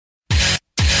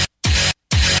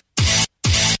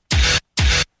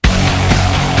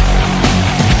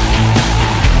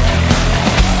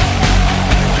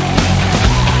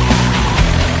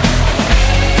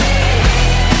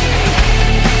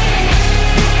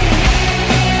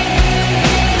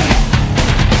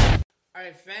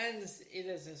fans, it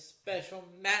is a special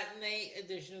matinee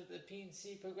edition of the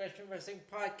PNC Progression Wrestling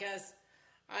Podcast.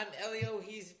 I'm Elio,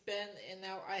 he's Ben, and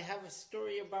now I have a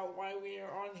story about why we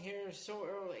are on here so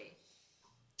early.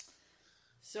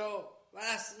 So,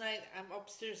 last night, I'm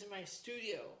upstairs in my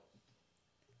studio.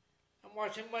 I'm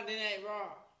watching Monday Night Raw.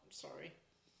 I'm sorry.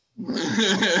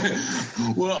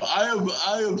 Well,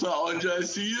 I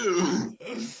apologize to you.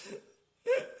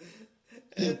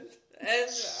 and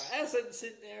as I'm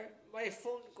sitting there, my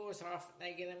phone goes off and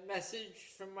I get a message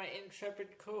from my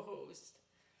intrepid co-host.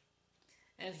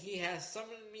 And he has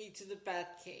summoned me to the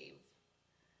Batcave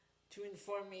to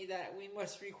inform me that we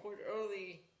must record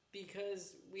early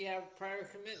because we have prior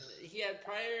commitment. He had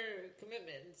prior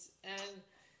commitments, and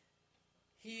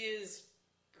he is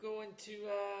going to.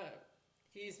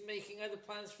 He's making other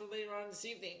plans for later on this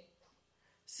evening.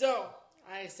 So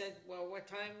I said, "Well, what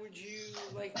time would you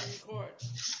like to record?"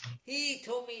 He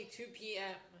told me 2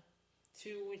 p.m.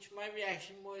 To which my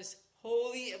reaction was,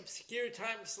 "Holy obscure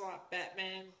time slot,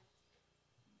 Batman."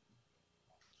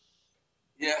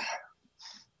 Yeah.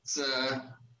 It's,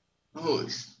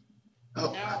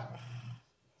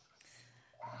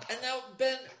 Now,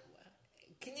 Ben,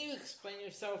 can you explain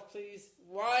yourself, please?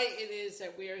 Why it is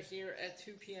that we are here at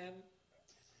 2 p.m.?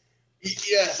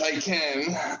 Yes, I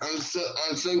can.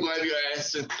 I'm so glad you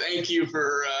asked. And thank you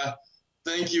for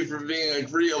being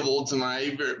agreeable to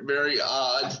my very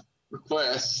odd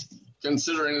request,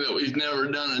 considering that we've never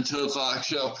done a 2 o'clock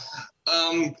show.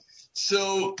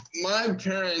 So my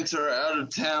parents are out of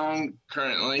town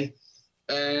currently,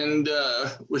 and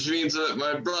which means that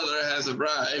my brother has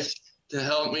arrived to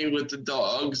help me with the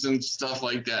dogs and stuff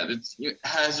like that. It's a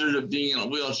hazard of being in a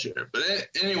wheelchair. But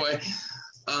anyway,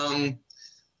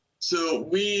 so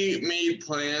we made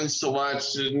plans to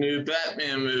watch the new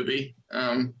Batman movie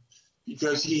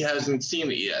because he hasn't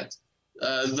seen it yet.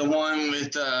 The one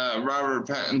with Robert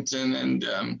Pattinson and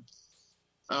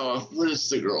what is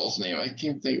the girl's name? I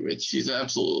can't think of it. She's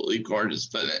absolutely gorgeous.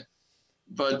 But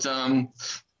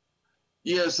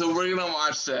yeah, so we're gonna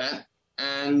watch that,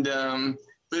 and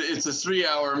but it's a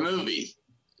 3-hour movie.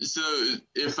 So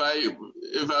if I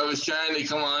was trying to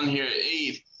come on here at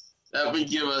 8, that would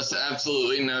give us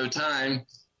absolutely no time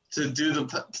to do the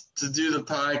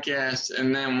podcast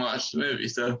and then watch the movie.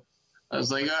 So I was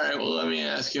like, all right, well, let me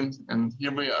ask him, and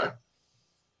here we are.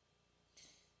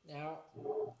 Now,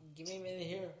 give me a minute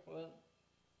here.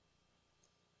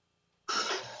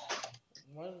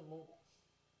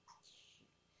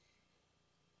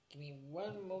 Give me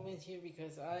one moment here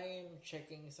because I am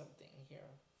checking something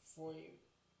here for you.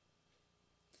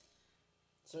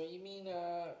 So you mean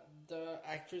the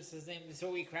actress's name is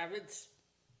Zoe Kravitz?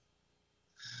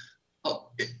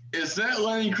 Oh, is that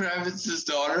Lenny Kravitz's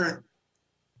daughter?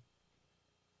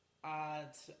 I'm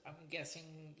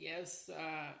guessing yes.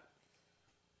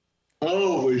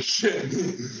 Oh shit!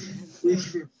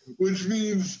 which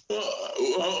means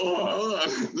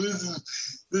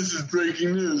this is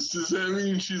breaking news. Does that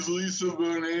mean she's Lisa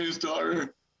Bonet's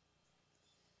daughter?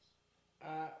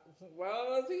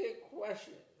 Well, that's a good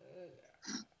question.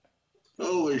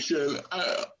 Holy shit!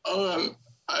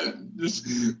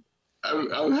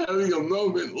 I'm having a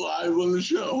moment live on the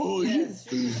show. Holy yes,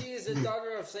 she is the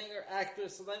daughter of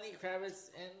singer-actress Lenny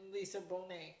Kravitz and Lisa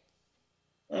Bonet.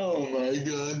 Oh my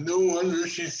god, no wonder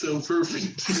she's so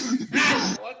perfect.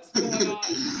 What's going on?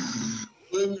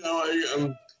 Well,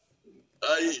 no,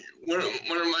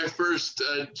 one of my first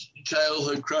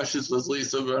childhood crushes was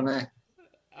Lisa Bonet.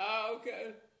 Oh,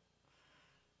 okay.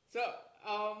 So,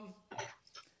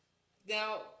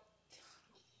 now,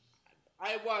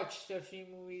 I watched a few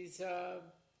movies, in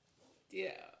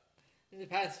the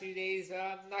past few days.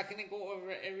 I'm not going to go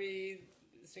over every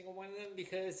single one of them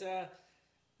because,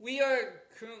 we are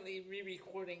currently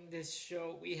re-recording this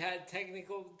show. We had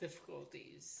technical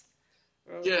difficulties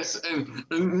earlier. Yes, and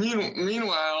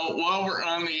meanwhile, while we're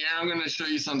on the air, I'm going to show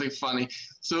you something funny.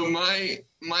 So my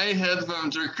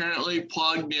headphones are currently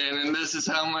plugged in, and this is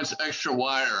how much extra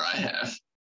wire I have.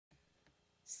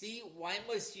 See, why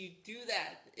must you do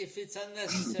that if it's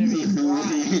unnecessary?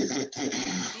 Why?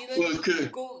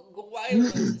 Go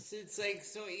wireless. It's like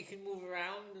so you can move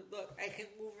around. Look, I can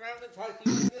move around and talk to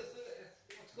you like this.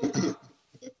 What's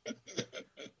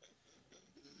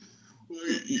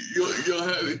going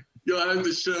on? Well, you'll have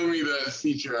to show me that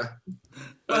feature.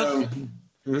 So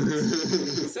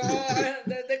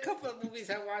the couple of movies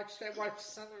I watched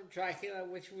Son of Dracula,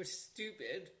 which was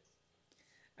stupid.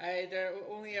 I'd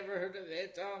only ever heard of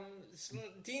it.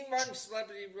 Dean Martin's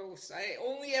Celebrity Roast. I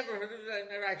only ever heard of it. I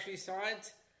never actually saw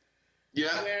it.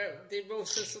 Yeah. Where they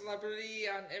roast a celebrity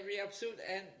on every episode,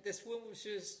 and this one was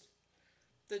just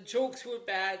the jokes were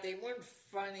bad. They weren't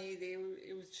funny.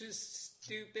 It was just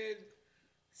stupid.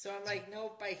 So I'm like,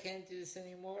 nope, I can't do this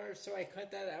anymore. So I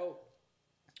cut that out.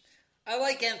 I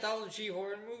like anthology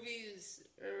horror movies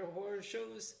or horror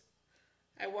shows.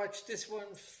 I watched this one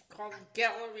called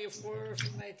Gallery of Horror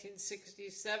from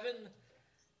 1967.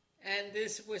 And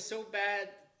this was so bad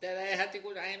that I had to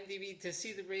go to IMDb to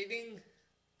see the rating.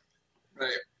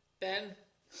 Right. Ben?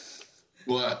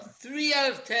 What? 3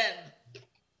 out of 10.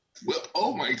 Well,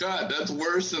 oh my God, that's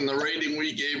worse than the rating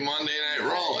we gave Monday Night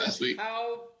Raw last week.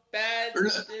 How bad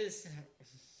is...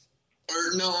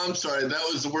 Or no, I'm sorry, that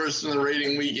was worse than the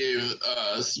rating we gave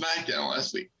SmackDown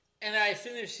last week. And I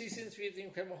finished season 3 of The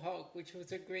Incredible Hulk, which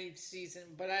was a great season,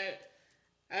 but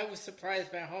I was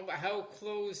surprised by how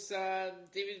close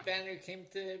David Banner came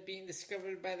to being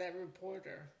discovered by that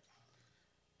reporter.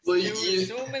 Well, there were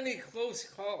so many close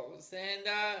calls, and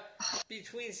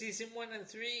between season 1 and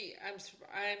 3,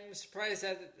 I'm surprised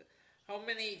at how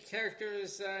many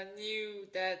characters knew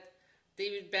that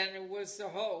David Banner was the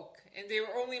Hulk, and they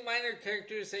were only minor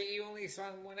characters that you only saw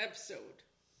in one episode.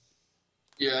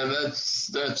 Yeah,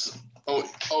 that's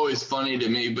always funny to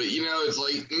me, but you know, it's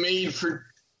like made for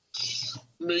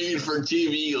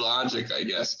TV logic, I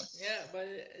guess. Yeah, but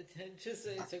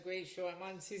it's a great show. I'm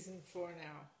on season 4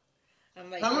 now. I'm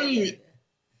like, how many?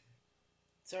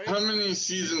 Sorry. How many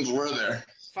seasons were there?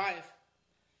 5.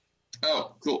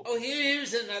 Oh, cool. Oh,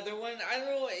 here's another one. I don't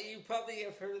know. You probably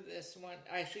have heard of this one.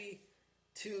 Actually,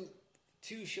 two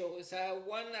shows.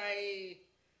 One I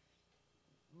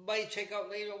might check out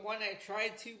later. One I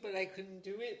tried to, but I couldn't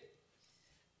do it.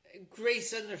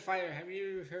 Grace Under Fire. Have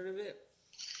you ever heard of it?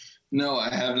 No,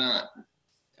 I have not.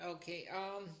 Okay.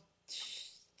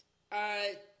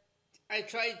 I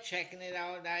tried checking it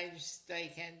out. I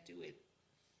can't do it.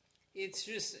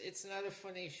 It's not a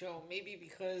funny show. Maybe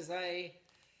because I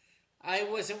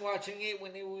wasn't watching it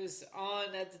when it was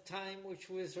on at the time, which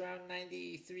was around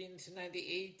 93 into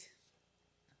 98.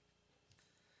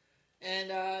 And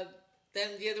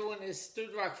then the other one is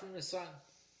Third Rock from the Sun.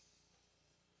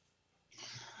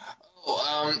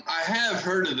 Oh, I have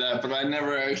heard of that, but I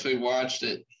never actually watched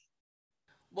it.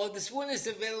 Well, this one is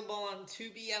available on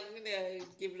Tubi. I'm going to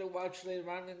give it a watch later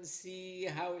on and see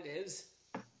how it is.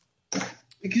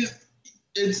 Because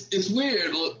it's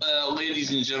weird,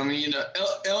 ladies and gentlemen. You know,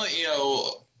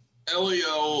 Elio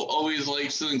always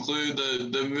likes to include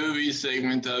the movie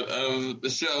segment of the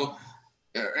show,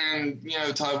 and you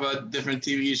know, talk about different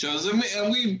TV shows, and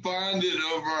we bonded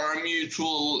over our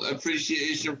mutual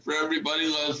appreciation for Everybody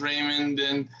Loves Raymond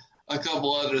and a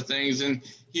couple other things, and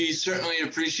he certainly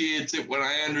appreciates it when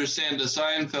I understand the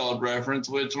Seinfeld reference,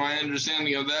 which my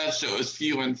understanding of that show is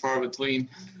few and far between.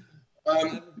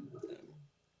 I'm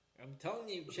telling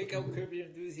you, check out Curb Your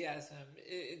Enthusiasm.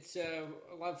 It's a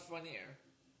lot funnier.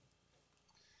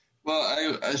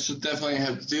 Well, I should definitely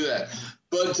have to do that.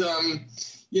 But,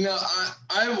 you know,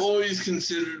 I've always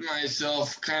considered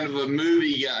myself kind of a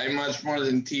movie guy, much more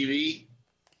than TV.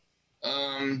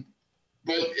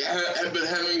 But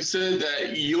having said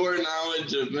that, your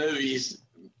knowledge of movies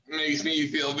makes me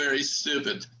feel very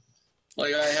stupid.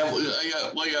 Like I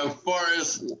got like a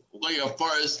Forrest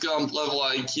Gump level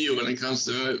IQ when it comes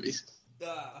to movies.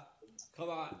 Come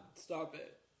on, stop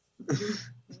it.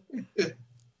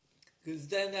 Because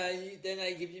then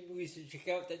I give you movies to check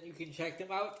out, then you can check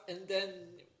them out, and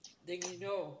then you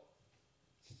know.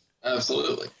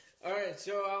 Absolutely. All right,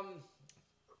 so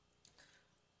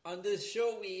on this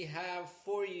show we have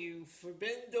for you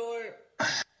Forbidden Door,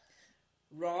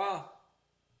 Raw,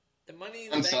 the Money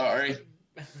in the Bank. I'm sorry.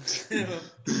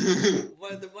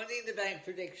 One of the Money in the Bank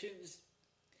predictions,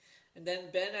 and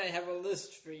then Ben, I have a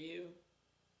list for you.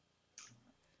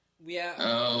 We have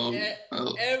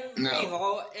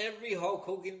every Hulk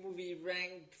Hogan movie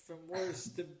ranked from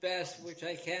worst to best, which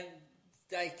I can't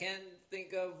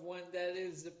think of one that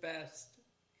is the best.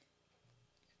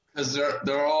 Because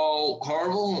they're all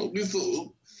horrible. At least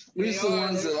the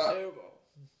ones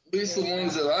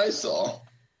that I saw.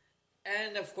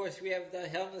 And of course, we have the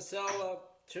Hell in a Cell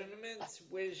tournament,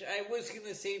 which I was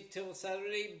gonna save till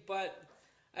Saturday, but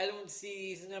I don't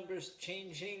see these numbers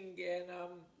changing. And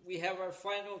we have our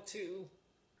final 2,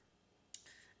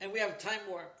 and we have Time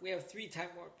Warp. We have 3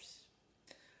 Time Warps.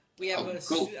 We have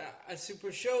a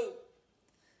Super Show.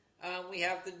 We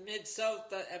have the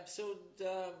Mid-South episode.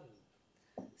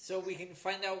 So we can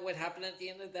find out what happened at the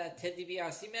end of that Ted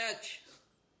DiBiase match.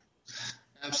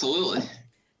 Absolutely.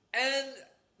 And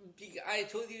I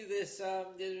told you this the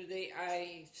other day.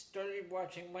 I started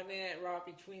watching Monday Night Raw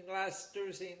between last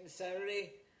Thursday and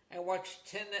Saturday. I watched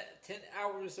 10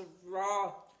 hours of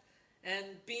Raw. And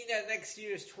being that next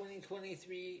year is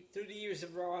 2023, 30 years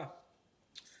of Raw,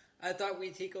 I thought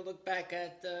we'd take a look back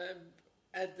at the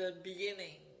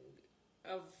beginning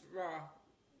of Raw,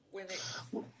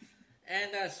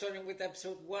 starting with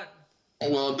episode 1.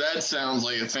 Well, that sounds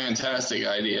like a fantastic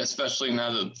idea, especially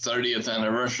now that the 30th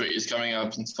anniversary is coming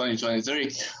up in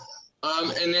 2023.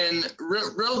 And then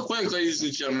real quick, ladies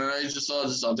and gentlemen, I just thought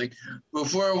of something.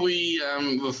 Before we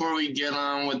get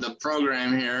on with the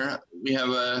program here, we have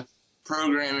a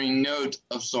programming note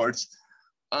of sorts.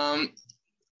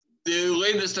 The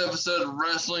latest episode of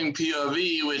Wrestling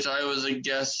POV, which I was a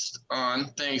guest on,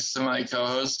 thanks to my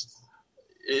co-host,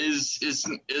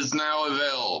 is now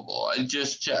available. I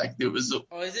just checked. It was.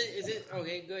 Is it?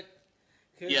 Okay, good.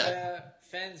 Because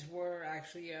fans were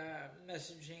actually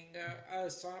messaging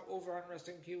us over on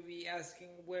Wrestling POV asking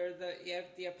where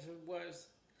the episode was,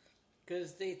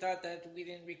 because they thought that we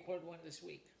didn't record one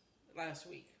last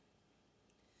week.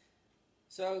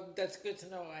 So that's good to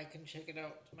know. I can check it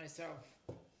out myself.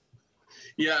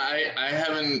 Yeah, I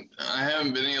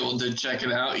haven't been able to check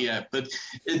it out yet, but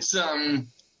it's I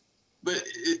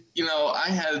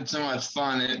had so much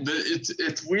fun. But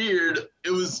it's weird.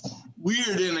 It was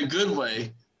weird in a good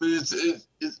way, but it's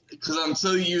because I'm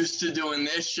so used to doing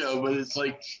this show. But it's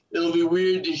like it'll be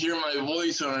weird to hear my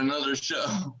voice on another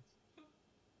show.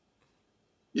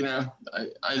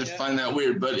 I just find that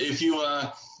weird. But if you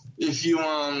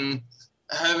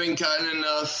haven't gotten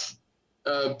enough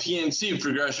PNC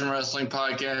Progression Wrestling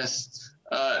Podcast,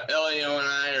 Elio and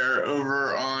I are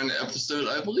over on episode,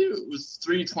 I believe it was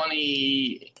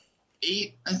 328,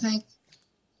 I think.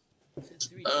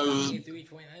 328,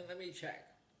 329. Let me check.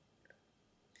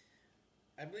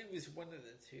 I believe it was one of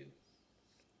the two.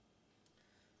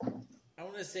 I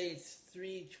want to say it's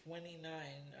 329,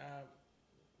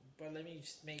 but let me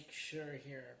just make sure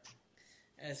here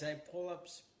as I pull up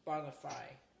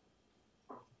Spotify.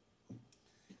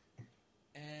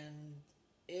 And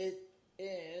it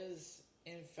is,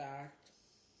 in fact,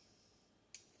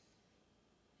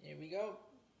 here we go,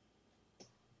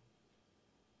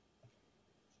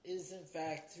 is in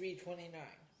fact 329.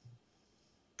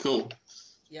 Cool.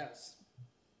 Yes.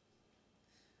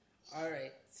 All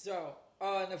right. So,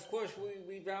 and of course,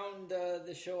 we round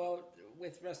the show out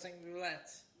with Wrestling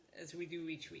Roulette, as we do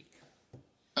each week.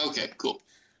 Okay, cool.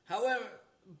 However,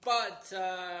 but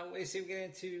we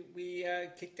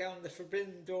kicked down the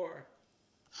Forbidden Door.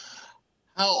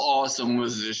 How awesome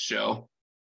was this show?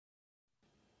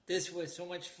 This was so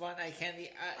much fun.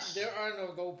 There are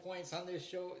no low points on this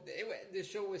show. This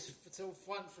show was so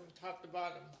fun from top to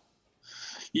bottom.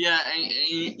 Yeah, and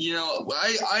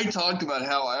I talked about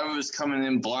how I was coming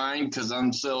in blind because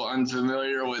I'm so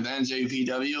unfamiliar with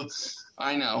NJPW.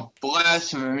 I know,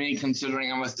 blasphemy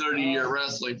considering I'm a 30-year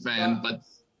wrestling fan, but.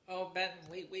 Oh, Ben,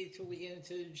 wait till we get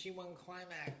into the G1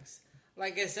 Climax.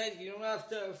 Like I said, you don't have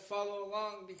to follow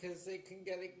along because it can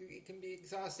be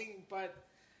exhausting, but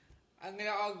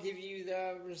I'll give you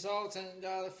the results, and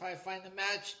if I find a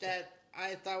match that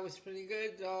I thought was pretty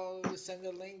good, I'll send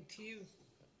a link to you.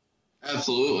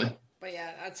 Absolutely. But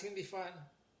yeah, that's gonna be fun.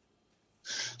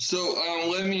 So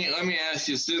let me ask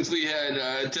you, since we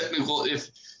had technical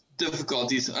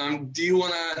difficulties, do you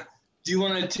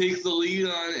want to take the lead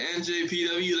on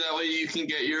NJPW? That way you can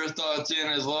get your thoughts in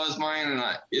as well as mine, and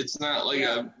it's not like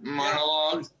a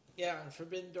monologue. Yeah, on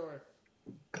Forbidden Door.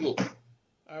 Cool.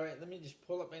 All right, let me just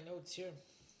pull up my notes here.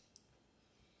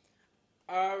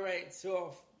 All right,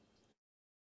 so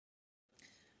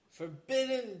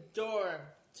Forbidden Door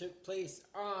took place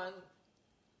on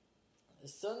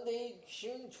Sunday,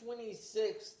 June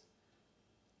 26th,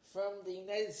 from the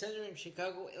United Center in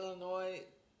Chicago, Illinois.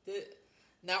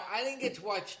 Now, I didn't get to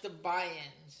watch the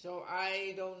buy-in, so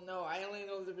I don't know. I only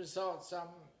know the results.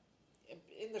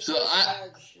 In the first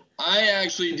match, I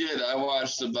actually did. I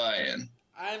watched the buy-in.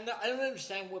 I don't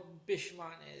understand what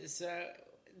Bishamon is.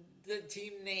 The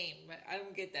team name. I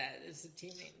don't get that. It's the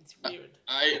team name. It's weird.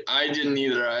 I didn't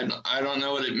either. I don't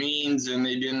know what it means, and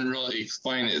they didn't really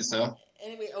explain it. So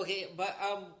anyway, okay, but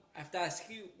I have to ask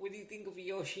you, what do you think of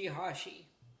Yoshihashi?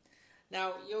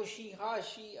 Now,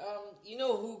 Yoshihashi, you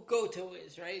know who Goto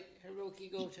is, right? Hiroki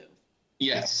Goto.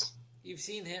 Yes. You've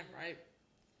seen him, right?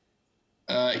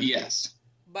 Yes.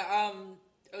 But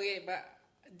okay, but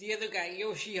the other guy,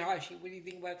 Yoshihashi. What do you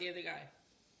think about the other guy?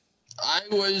 I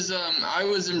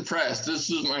was impressed. This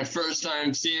was my first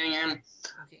time seeing him.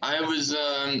 Okay. I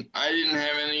didn't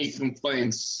have any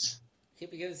complaints. Okay,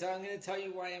 because I'm going to tell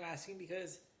you why I'm asking.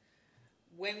 Because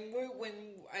when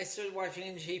I started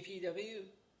watching NJPW,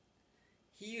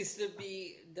 he used to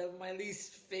be my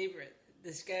least favorite.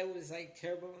 This guy was like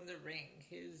terrible in the ring.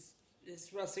 His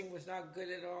wrestling was not good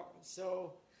at all.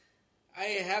 So I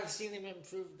have seen him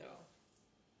improve, though.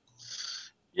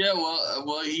 Yeah,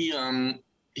 well,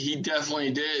 he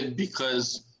definitely did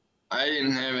because I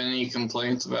didn't have any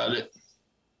complaints about it.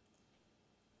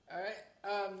 All right.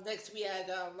 Next we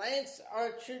had Lance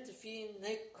Archer defeating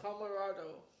Nick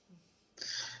Comoroto.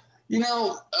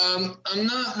 I'm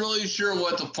not really sure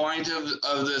what the point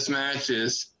of this match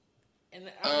is.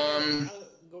 And I'll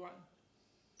go on.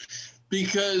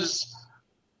 Because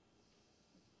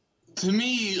to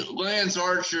me, Lance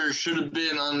Archer should have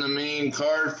been on the main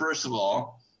card first of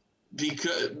all,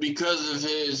 because of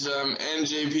his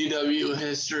NJPW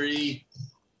history,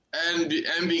 and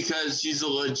because he's a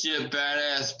legit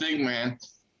badass big man,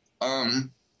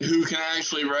 who can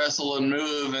actually wrestle and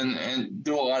move and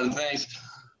do a lot of things.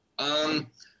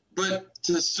 But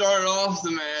to start off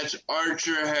the match,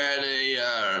 Archer had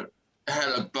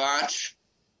a botch,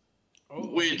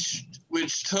 which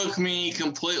took me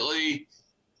completely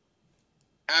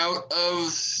out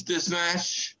of this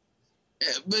match.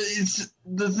 But it's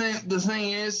the thing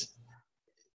is,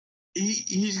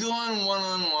 he's going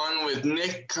one-on-one with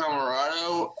Nick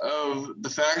Comoroto of the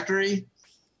Factory,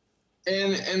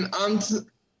 and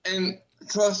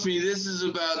trust me, this is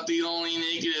about the only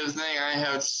negative thing I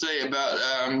have to say about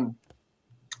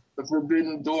the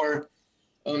Forbidden Door.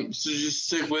 So just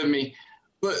stick with me.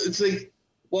 But it's like,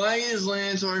 why is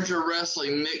Lance Archer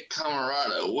wrestling Nick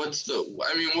Comoroto? What's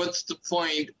the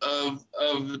point of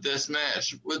this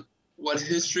match? What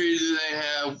history do they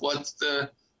have? What's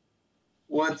the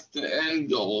end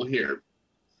goal here?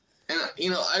 And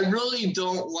I really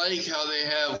don't like how they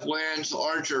have Lance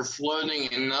Archer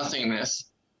floating in nothingness.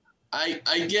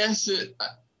 I guess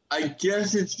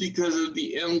it's because of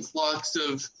the influx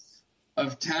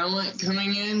of talent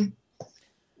coming in,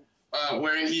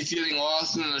 where he's getting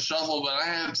lost in the shuffle. But I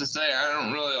have to say, I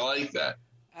don't really like that.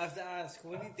 I have to ask,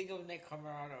 what do you think of Nick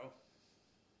Comoroto?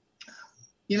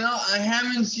 I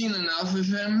haven't seen enough of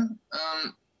him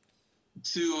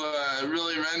to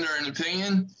really render an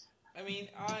opinion. I mean,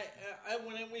 I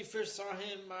when we first saw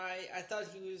him, I thought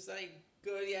he was like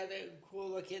good. He had a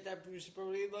cool look, he had that Bruce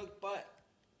Brody look, but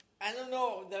I don't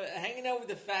know. Hanging out with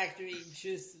the Factory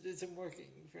just isn't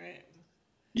working for him.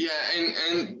 Yeah,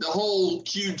 and the whole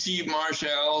QT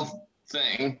Marshall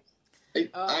thing. He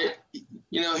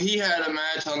had a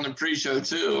match on the pre-show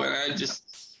too, and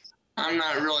I'm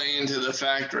not really into the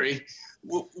Factory.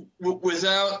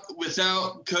 Without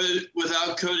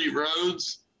Cody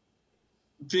Rhodes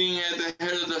being at the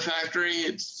head of the Factory,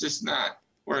 it's just not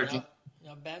working.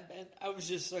 Ben, I was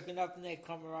just looking up Nick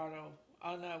Comoroto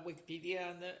on Wikipedia,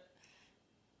 and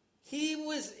he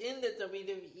was in the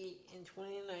WWE in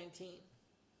 2019.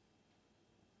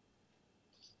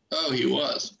 Oh, he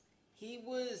was.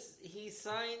 He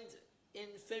signed in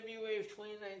February of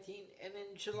 2019, and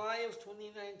in July of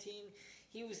 2019,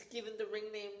 he was given the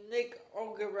ring name Nick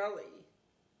Ogarelli.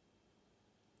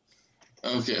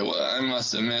 Okay, well, I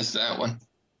must have missed that one.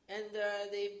 And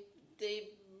they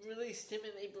released him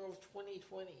in April of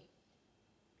 2020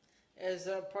 as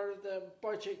part of the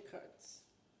budget cuts.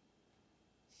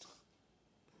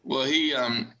 Well, he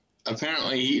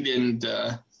apparently he didn't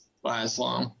last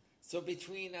long. So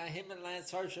between him and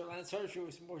Lance Archer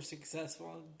was more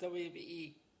successful in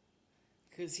WWE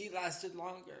because he lasted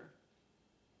longer.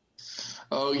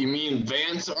 Oh, you mean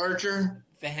Vance Archer?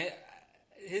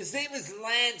 His name is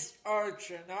Lance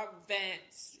Archer, not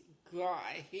Vance. God,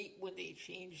 I hate when they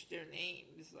change their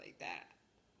names like that.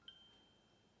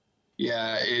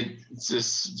 Yeah, it's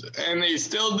just, and they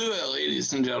still do it,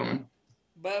 ladies and gentlemen.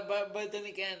 But then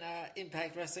again,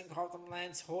 Impact Wrestling called him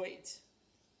Lance Hoyt.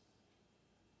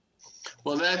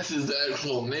 Well, that's his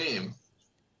actual name.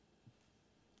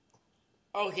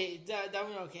 Okay, that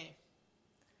one okay.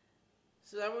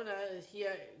 So that one,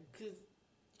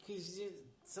 because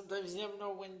sometimes you never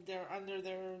know when they're under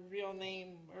their real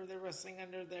name or they're wrestling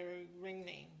under their ring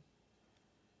name.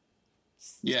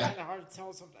 It's kind of hard to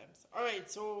tell sometimes. All right,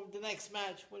 so the next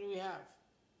match, what do we have?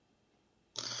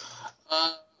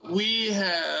 We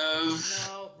have...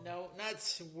 No, not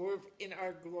Swerve in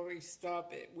Our Glory.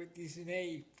 Stop it with these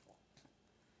names.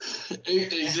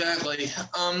 Exactly.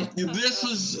 I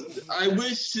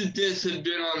wish that this had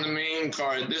been on the main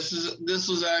card. This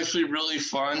was actually really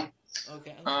fun.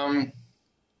 Okay.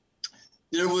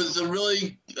 There was a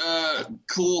really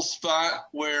cool spot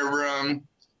where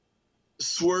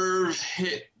Swerve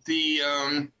hit the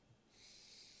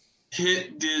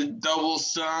double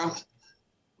stomp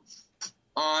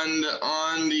on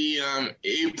the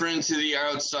apron to the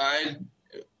outside.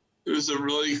 It was a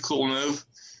really cool move.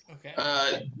 Okay.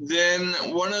 Then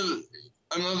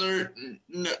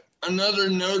another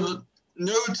notable,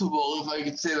 if I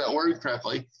could say that word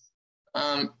correctly,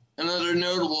 another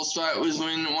notable spot was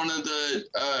when one of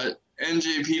the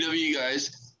NJPW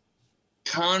guys.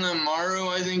 Kanemaru,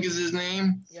 I think is his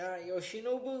name. Yeah,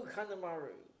 Yoshinobu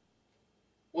Kanemaru.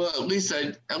 Well, at least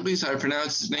I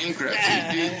pronounced his name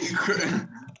correctly.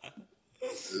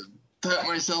 Pat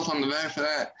myself on the back for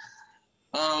that.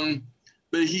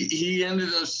 But he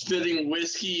ended up spitting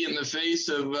whiskey in the face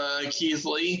of Keith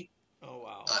Lee. Oh,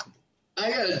 wow. I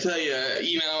gotta tell you,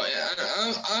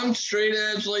 I'm straight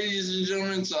edge, ladies and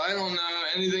gentlemen, so I don't know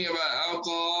anything about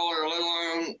alcohol or let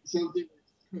alone something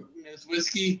as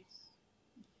whiskey.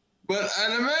 But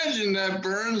I'd imagine that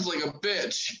burns like a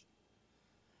bitch.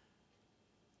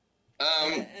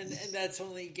 And that's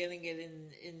only getting it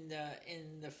in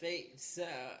the face.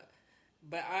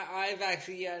 But I've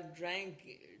actually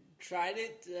tried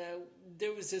it.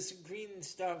 There was this green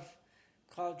stuff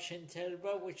called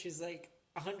Chinterba, which is like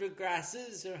 100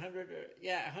 grasses or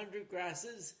 100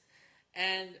 grasses,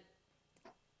 and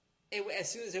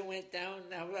as soon as it went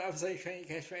down, I was like trying to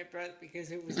catch my breath because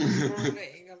it was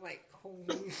burning. I'm like,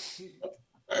 holy shit.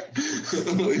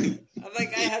 I'm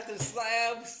like, I had to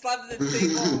slap the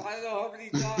table I don't know how many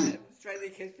times trying to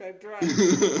catch my breath.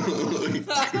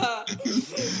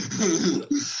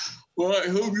 Well, I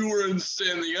hope you weren't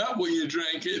standing up when you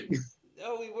drank it.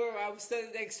 No, we were. I was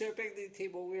standing next to a picnic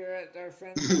table. We were at our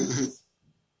friend's house.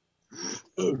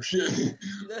 Oh, shit.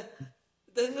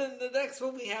 Then the next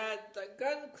one we had the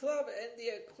Gun Club and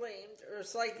the Acclaimed, or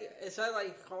as I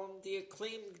like to call them, the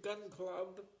Acclaimed Gun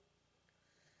Club.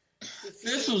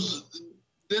 This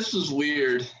was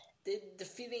weird.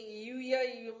 Defeating Yuya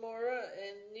Uemura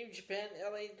and New Japan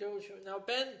LA Dojo. Now,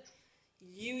 Ben,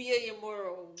 Yuya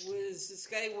Uemura was this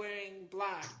guy wearing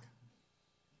black.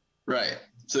 Right.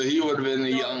 So he would have been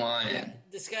the young lion. Yeah,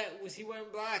 this guy, was he wearing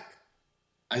black?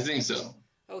 I think so.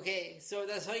 Okay, so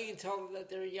that's how you can tell that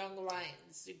they're young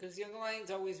lions, because young lions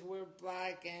always wear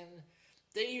black, and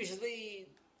they usually,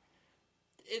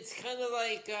 it's kind of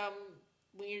like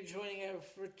when you're joining a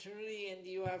fraternity and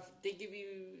they give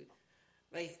you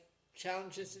like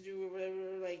challenges to do or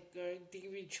whatever, like they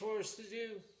give you chores to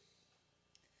do.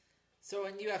 So,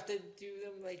 and you have to do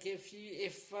them, like if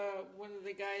one of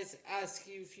the guys asks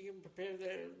you if you can prepare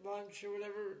their lunch or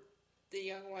whatever, the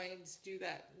young lions do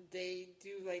that. They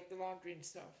do like the laundry and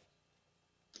stuff.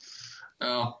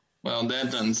 Oh, well,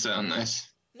 that doesn't sound nice.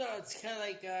 No, it's kind of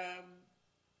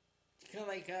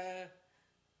like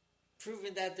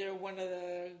proving that they're one of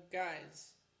the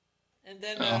guys, and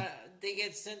then they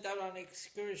get sent out on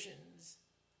excursions,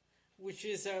 which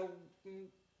is the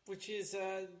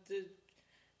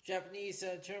Japanese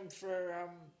term for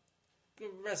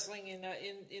wrestling in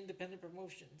independent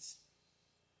promotions.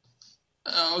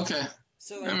 Oh, okay.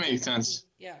 So that makes sense.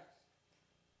 Yeah.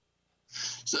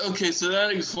 So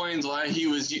that explains why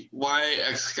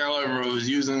Excalibur was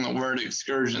using the word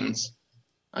excursions.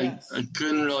 Yes. I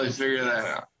couldn't really figure that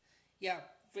out. Yeah,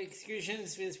 for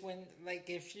excursions is when, like,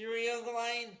 if you're a young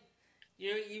lion,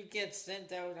 you get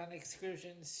sent out on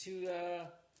excursions to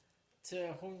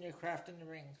hone your craft in the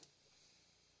ring.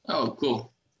 Oh,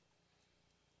 cool.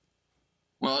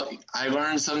 Well, I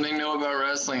learned something new about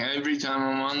wrestling every time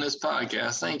I'm on this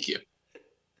podcast. Thank you.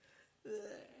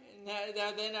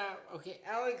 Okay,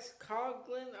 Alex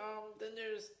Coughlin. Then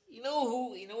there's, you know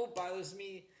what bothers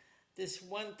me? This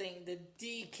one thing, the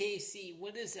DKC.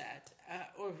 What is that?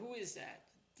 Or who is that?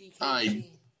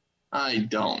 DKC. I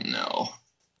don't know.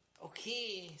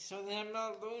 Okay, so then I'm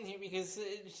not alone here because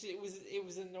it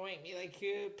was annoying me. Like,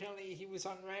 apparently he was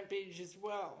on Rampage as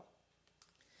well.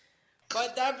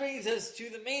 But that brings us to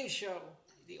the main show,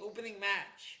 the opening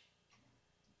match.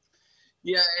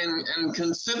 Yeah, and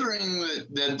considering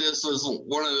that this was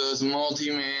one of those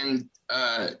multi-man,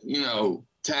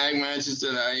 tag matches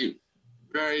that I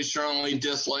very strongly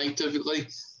dislike typically.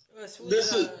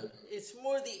 It's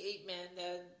more the 8-man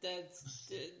that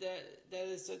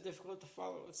is so difficult to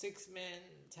follow. 6-man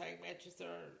tag matches that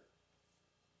are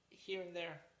here and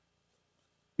there.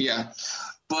 Yeah,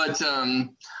 but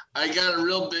I got a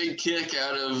real big kick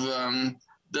out of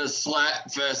the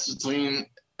slap fest between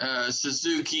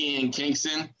Suzuki and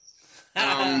Kingston.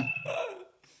 I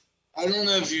don't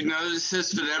know if you noticed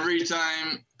this, but every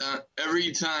time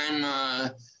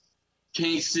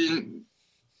Kingston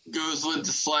goes with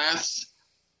the slaps,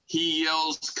 he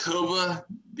yells "Koba"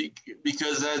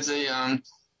 because that's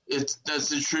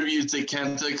a tribute to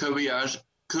Kenta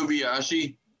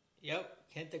Kobayashi. Yep,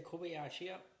 Kenta Kobayashi.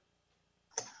 Yep.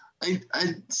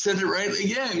 I said it right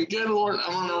again. Good Lord,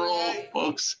 I'm on a roll,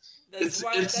 folks. That's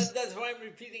why I'm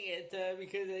repeating it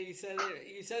because you said it.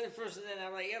 You said it first, and then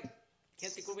I'm like, "Yep,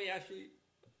 Kenta Kobayashi."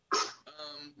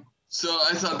 So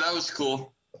I thought that was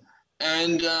cool,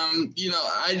 and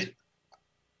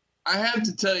I have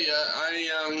to tell you,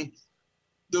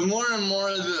 the more and more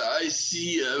that I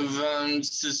see of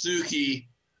Suzuki,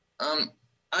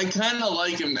 I kind of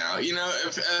like him now. You know,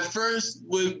 if at first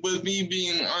with me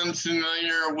being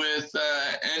unfamiliar with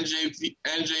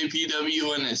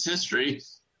NJPW and its history,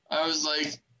 I was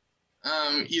like,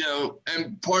 you know,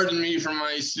 and pardon me for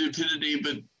my stupidity,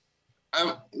 but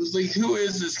I was like, who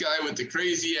is this guy with the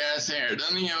crazy ass hair?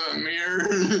 Doesn't he have a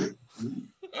mirror?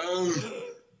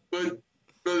 But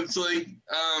it's like,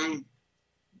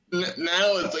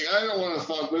 now it's like, I don't want to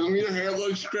fuck with him. Your hair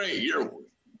looks great. You're a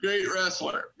great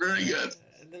wrestler. Very good.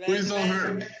 Please don't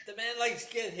hurt me. The man likes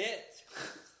to get hit.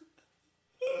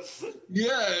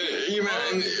 Yeah, you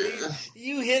man.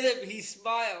 You hit him, he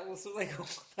smiles. I'm like,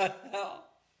 what the hell?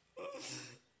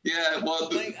 Yeah, well,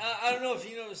 like I don't know if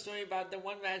you know the story about the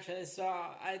one match I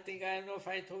saw. I don't know if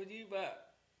I told you, but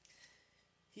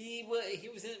he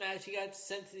was in the match. He got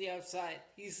sent to the outside.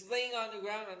 He's laying on the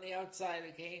ground on the outside.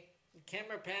 Okay, the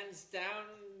camera pans down,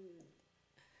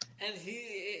 and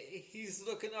he's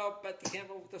looking up at the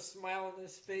camera with a smile on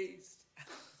his face.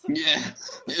 Yeah,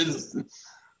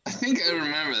 I think I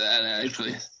remember that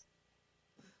actually.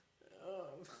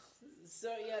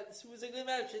 So yeah, this was a good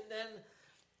match, and then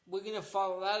we're going to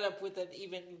follow that up with an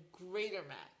even greater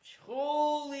match.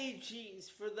 Holy jeez,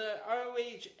 for the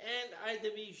ROH and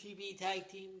IWGP Tag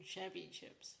Team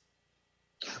Championships.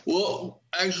 Well,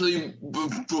 actually,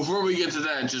 before we get to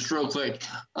that, just real quick,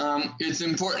 it's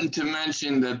important to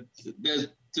mention that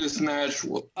this match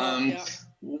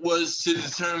was to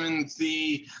determine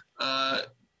the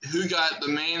who got the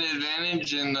main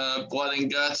advantage in Blood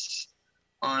and Guts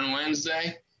on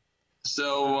Wednesday.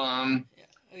 So,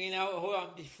 okay, now hold on.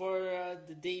 Before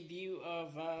the debut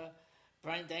of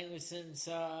Bryan Danielson's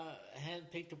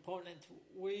hand-picked opponent,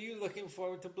 were you looking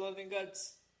forward to Blood and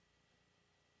Guts?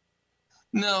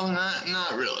 No,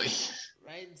 not really.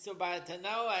 Right. So, but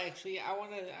now,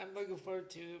 I'm looking forward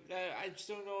to. I just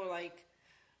don't know, like,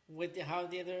 how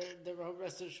the Road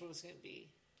Wrestler show is going to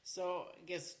be. So, I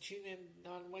guess tune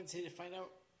in on Wednesday to find out.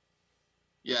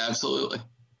 Yeah, absolutely.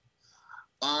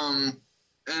 And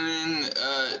then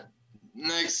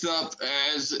next up,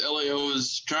 as Elio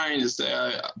was trying to say,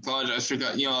 I apologize for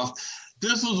cutting you off.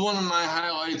 This was one of my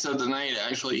highlights of the night,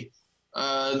 actually.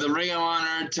 The Ring of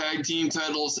Honor Tag Team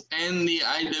titles and the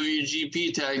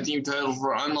IWGP Tag Team titles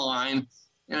were on the line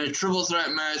in a triple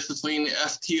threat match between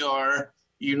FTR,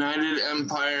 United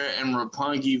Empire, and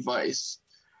Roppongi Vice.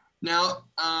 Now,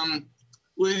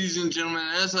 ladies and gentlemen,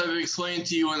 as I've explained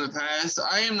to you in the past,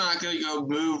 I am not going to go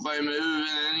move by move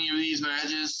in any of these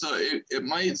matches, so it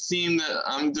might seem that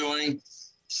I'm doing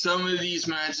some of these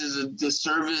matches a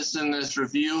disservice in this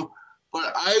review,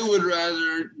 but I would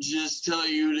rather just tell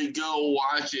you to go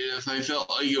watch it if I felt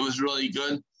like it was really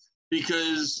good,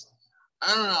 because,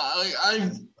 I don't know, like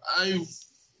I've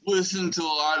listened to a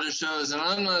lot of shows, and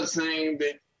I'm not saying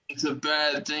that it's a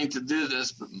bad thing to do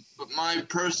this, but my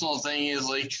personal thing is,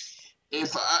 like,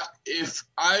 if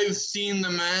I've seen the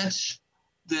match,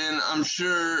 then I'm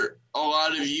sure a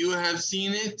lot of you have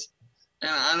seen it,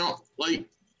 and I don't, like,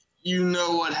 you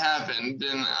know what happened,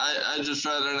 and I just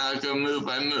rather not go move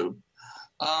by move.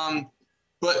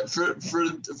 But for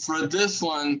this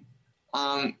one,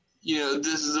 you know,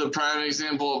 this is a prime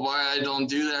example of why I don't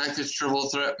do that, because triple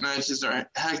threat matches are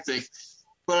hectic.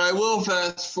 But I will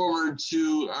fast forward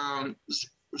to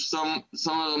some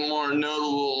of the more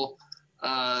notable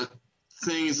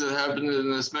things that happened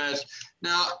in this match.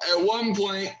 Now, at one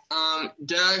point,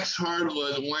 Dax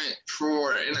Hardwood went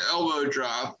for an elbow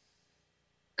drop,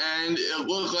 and it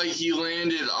looked like he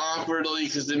landed awkwardly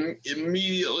because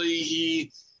immediately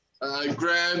he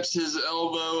grabs his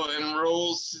elbow and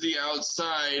rolls to the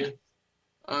outside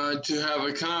to have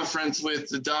a conference with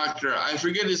the doctor. I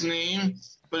forget his name,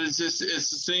 but it's the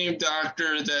same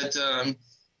doctor that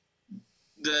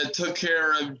took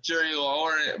care of Jerry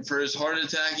Lawler for his heart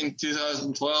attack in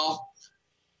 2012.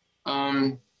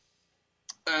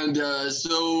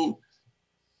 So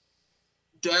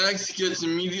Dax gets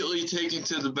immediately taken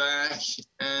to the back,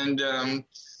 and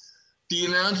the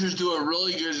announcers do a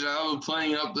really good job of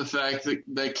playing up the fact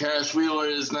that Cash Wheeler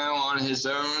is now on his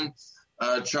own,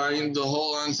 trying to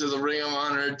hold on to the Ring of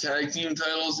Honor tag team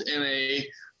titles in a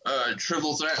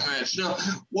triple threat match.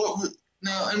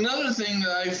 Now, another thing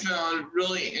that I found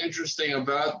really interesting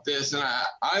about this, and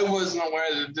I wasn't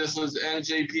aware that this was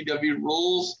NJPW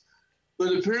rules,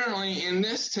 but apparently in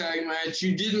this tag match,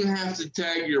 you didn't have to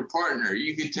tag your partner.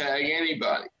 You could tag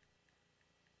anybody.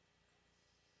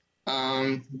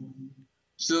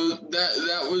 So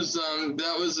that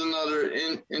was another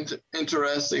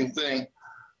interesting thing.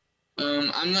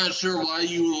 I'm not sure why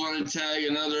you would want to tag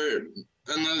another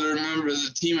another member of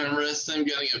the team in wrestling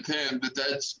getting a pin, but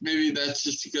that's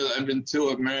just because I've been too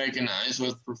Americanized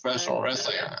with professional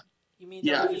wrestling. You mean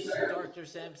Yeah. Dr.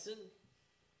 Sampson?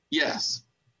 Yes.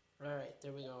 All right,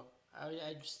 there we go.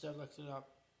 I just looked it up.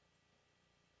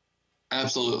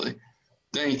 Absolutely.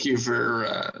 Thank you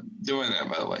for doing that,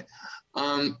 by the way.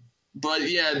 But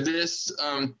yeah, this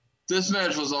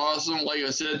match was awesome. Like I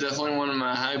said, definitely one of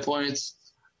my high points.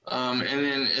 And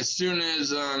then as soon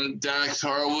as Dax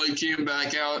Harwood came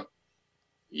back out,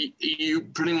 you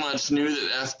pretty much knew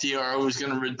that FTR was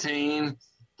going to retain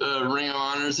the Ring of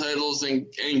Honor titles and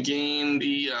gain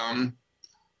the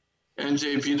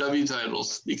NJPW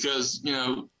titles because,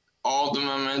 all the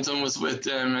momentum was with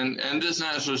them. And this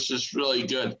match was just really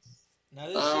good. Now,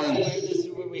 this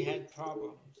is where we had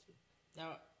problems.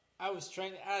 Now, I was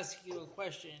trying to ask you a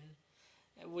question,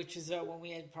 which is when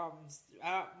we had problems.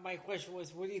 My question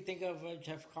was, what do you think of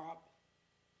Jeff Cobb?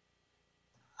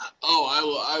 Oh,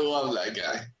 I love that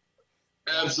guy.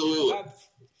 Absolutely.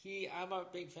 I'm a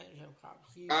big fan of Jeff Cobb.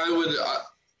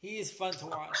 He is fun to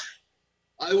watch.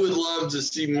 I would love to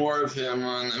see more of him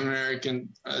on American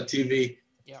TV.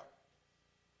 Yeah.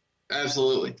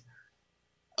 Absolutely.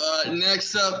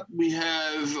 Next up, we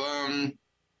have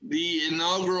the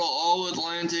inaugural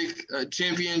All-Atlantic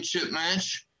Championship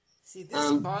match. See,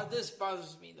 this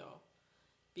bothers me, though,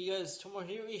 because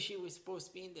Tomohiro Ishii was supposed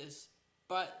to be in this,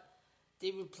 but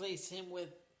they replaced him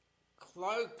with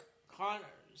Clark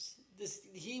Connors. I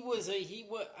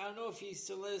don't know if he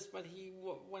still is, but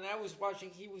when I was watching,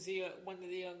 he was one of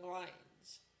the Young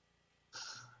Lions.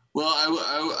 Well,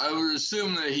 I would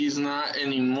assume that he's not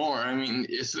anymore. I mean,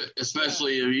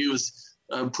 especially if he was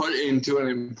put into an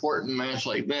important match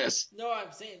like this. No,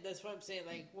 that's what I'm saying.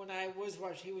 Like, when I was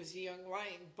watching, he was a Young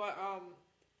Lion. But,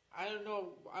 I don't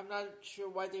know. I'm not sure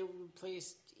why they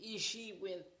replaced Ishii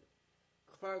with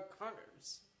Clark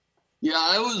Connors. Yeah,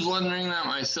 I was wondering that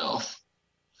myself.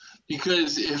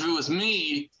 Because if it was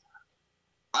me,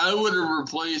 I would have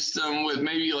replaced him with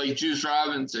maybe like Juice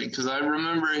Robinson. Because I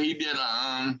remember he did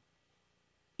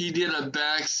a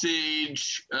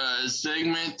backstage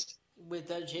segment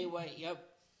with Jay White. Yep.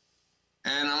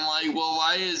 And I'm like, well,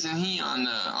 why isn't he on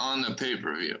the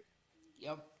pay-per-view?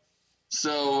 Yep.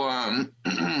 So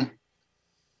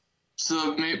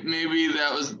so maybe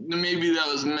that was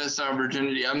a missed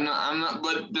opportunity. I'm not.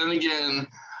 But then again,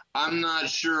 I'm not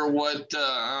sure what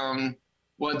the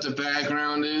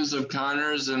background is of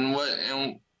Connors and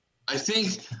I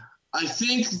think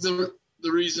the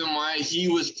reason why he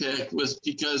was picked was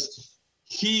because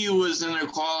he was in a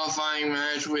qualifying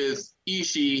match with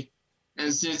Ishii,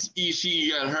 and since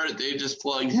Ishii got hurt, they just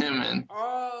plugged him in.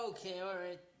 Oh, okay, all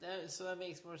right. So that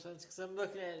makes more sense because I'm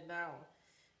looking at it now.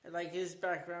 And like his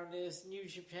background is New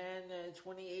Japan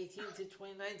 2018 to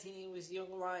 2019, he was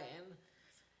Young Lion.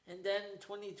 And then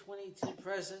 2020 to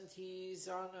present, he's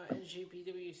on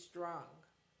NJPW Strong.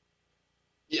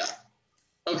 Yeah.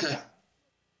 Okay.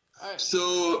 All right.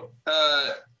 So,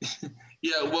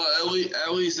 yeah, well,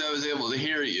 at least I was able to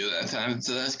hear you that time,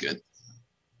 so that's good.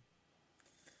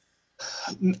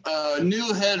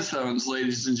 New headphones,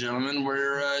 ladies and gentlemen.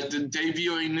 We're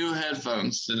debuting new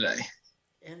headphones today.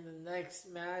 In the next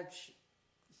match,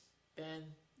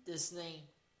 Ben, this name,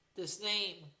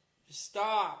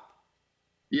 stop.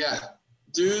 Yeah,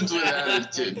 dudes with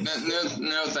attitude.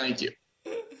 No, thank you.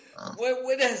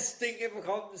 When has Sting ever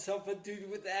called himself a dude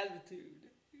with attitude?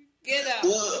 Get out.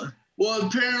 Well,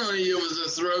 apparently it was a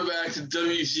throwback to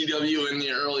WCW in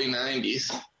the early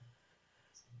 90s.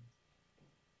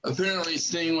 Apparently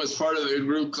Sting was part of a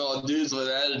group called Dudes with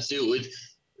Attitude,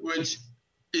 which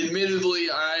admittedly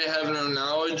I have no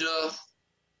knowledge of.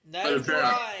 Neither do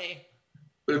I.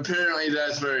 But apparently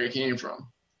that's where it came from.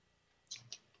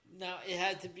 Now it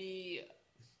had to be.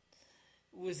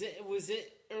 Was it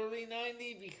early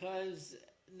 90 because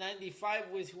 95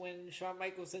 was when Shawn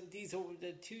Michaels and Diesel were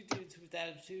the two dudes with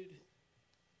attitude.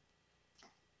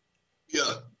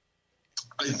 Yeah,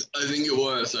 I think it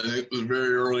was. I think it was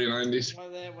very early 90s. Well,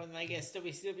 then when I guess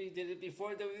WCW did it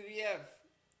before WWF,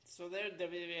 so there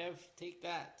WWF take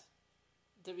that.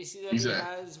 WCW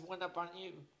has one up on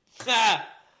you.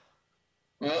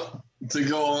 Well, to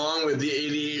go along with the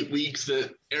 88 weeks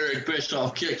that Eric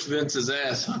Bischoff kicked Vince's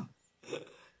ass.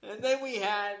 And then we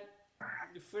had,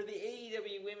 for the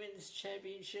AEW Women's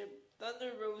Championship,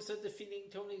 Thunder Rosa defeating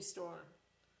Toni Storm.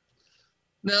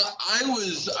 Now, I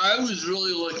was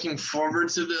really looking forward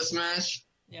to this match.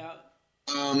 Yeah.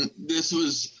 I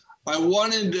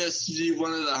wanted this to be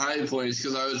one of the high points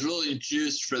because I was really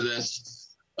juiced for this.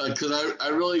 Because I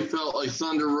really felt like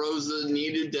Thunder Rosa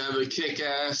needed to have a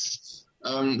kick-ass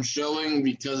showing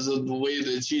because of the way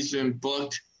that she's been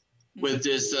booked with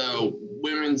this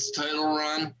women's title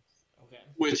run, Okay.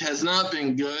 which has not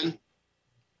been good.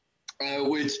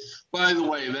 Which, by the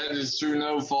way, that is through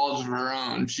no fault of her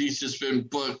own. She's just been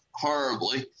booked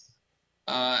horribly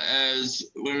as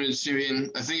women's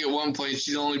champion. I think at one point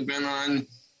she's only been on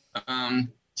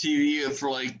TV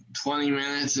for like 20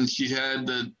 minutes, and she had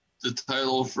the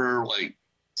title for like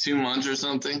 2 months or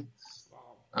something.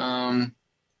 Wow.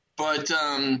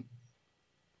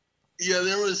 Yeah,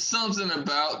 there was something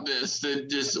about this that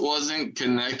just wasn't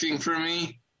connecting for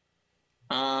me.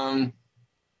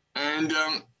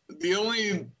 The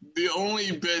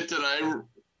only bit that I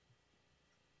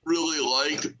really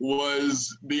liked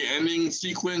was the ending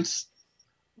sequence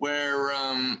where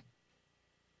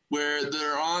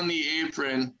they're on the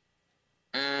apron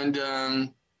and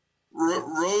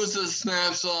Rosa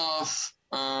snaps off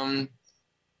a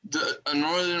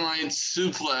Northern Lights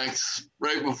suplex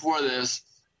right before this,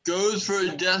 goes for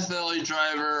a Death Valley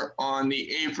driver on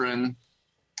the apron,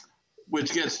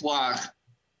 which gets blocked,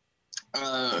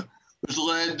 which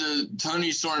led to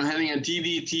Toni Storm hitting a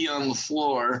DDT on the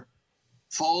floor,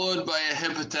 followed by a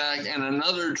hip attack and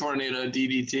another tornado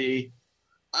DDT.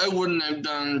 I wouldn't have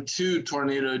done 2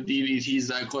 tornado DDTs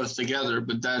that close together,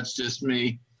 but that's just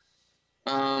me.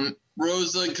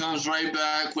 Rosa comes right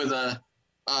back with a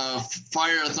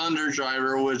Fire Thunder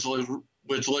driver, which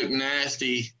looked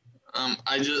nasty.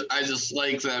 I just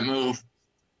like that move.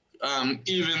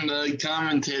 Even the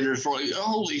commentators were like, oh,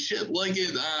 "Holy shit! Look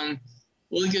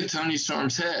at Toni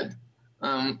Storm's head."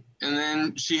 And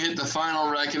then she hit the final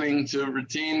reckoning to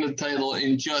retain the title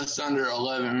in just under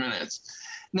 11 minutes.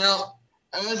 Now,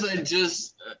 as I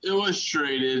just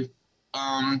illustrated,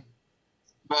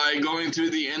 by going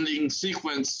through the ending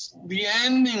sequence, the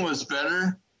ending was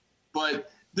better, but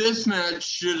this match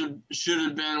should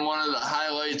have been one of the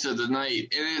highlights of the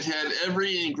night, and it had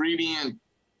every ingredient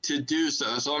to do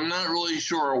so. So I'm not really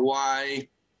sure why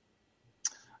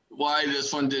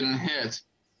this one didn't hit.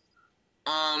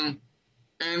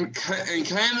 And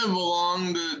kind of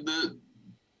along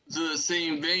the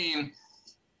same vein,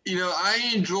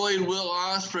 I enjoyed Will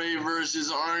Ospreay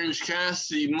versus Orange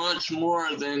Cassidy much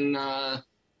more than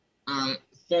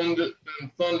Thunder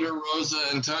Rosa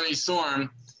and Toni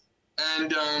Storm.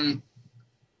 And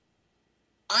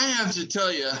I have to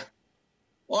tell you,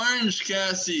 Orange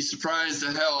Cassidy surprised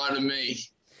the hell out of me.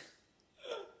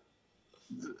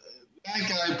 That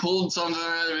guy pulled something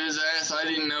out of his ass I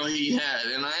didn't know he had,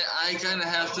 and I kind of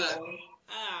have to.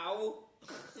 Ow!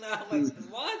 I'm like,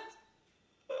 what?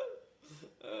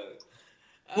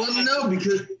 Well, no,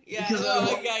 because I'm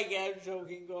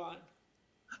joking. Go on.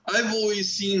 I've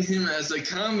always seen him as a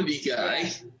comedy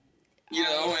guy, and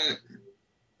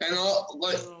all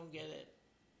like. I don't get it.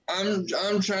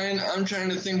 I'm trying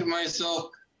to think to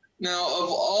myself now, of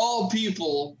all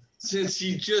people, since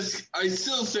I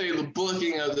still say the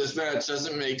booking of this match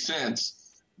doesn't make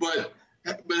sense, but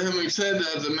having said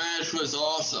that, the match was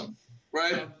awesome,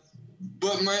 right?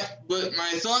 But my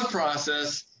thought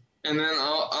process, and then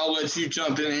I'll let you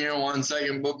jump in here 1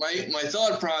 second, but my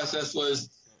thought process was,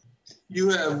 you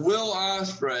have Will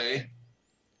Ospreay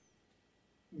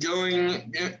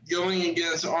going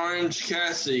against Orange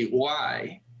Cassidy.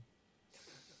 Why?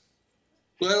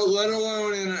 Let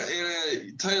alone in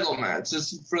a title match.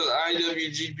 This is for the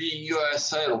IWGP US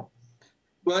title.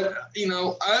 But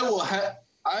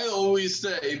I always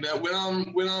say that when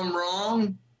I'm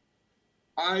wrong,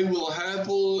 I will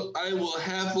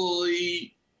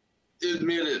happily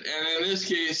admit it. And in this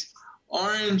case,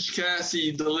 Orange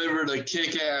Cassidy delivered a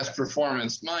kick-ass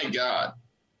performance. My God.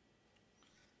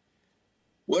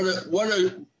 What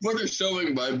a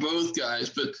showing by both guys,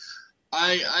 but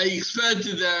I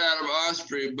expected that out of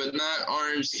Ospreay, but not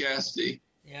Orange Cassidy.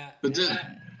 Yeah. But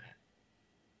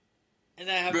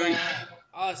I have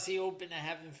Aussie Open. I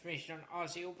have information on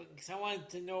Aussie Open because I wanted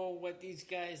to know what these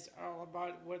guys are all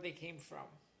about, where they came from.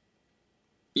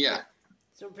 Yeah.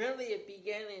 So apparently it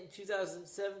began in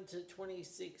 2007 to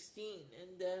 2016,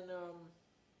 and then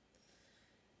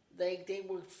they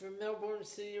worked for Melbourne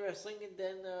City Wrestling, and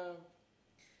then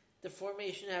the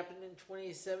formation happened in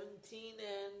 2017,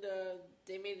 and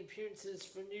they made appearances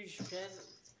for New Japan,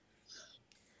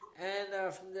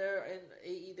 and from there in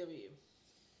AEW.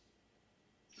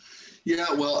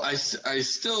 Yeah, well, I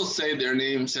still say their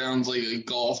name sounds like a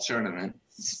golf tournament.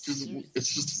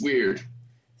 It's just weird.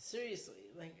 Seriously,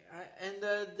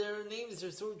 their names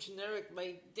are so generic.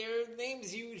 Like, they're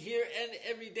names you would hear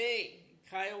every day.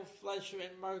 Kyle Fletcher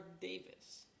and Mark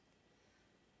Davis.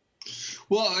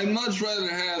 Well, I'd much rather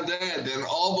have that than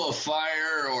Alba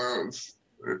Fire or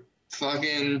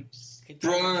fucking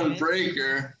Braun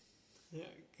Breaker. Yeah,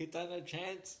 Katana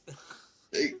Chance.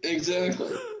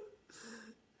 Exactly.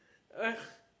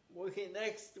 Okay,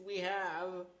 next we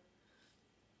have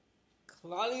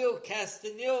Claudio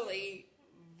Castagnoli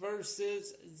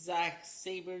versus Zack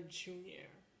Sabre Jr.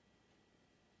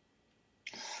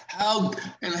 How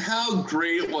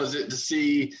great was it to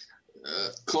see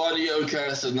Claudio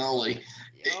Castagnoli?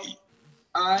 Yep.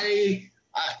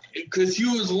 Because he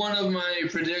was one of my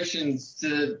predictions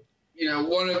to,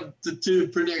 one of the two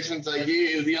predictions I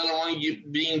gave, the other one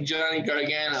being Johnny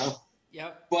Gargano.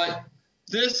 Yep. But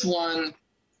this one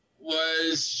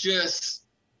was just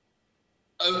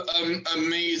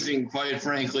amazing, quite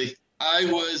frankly. I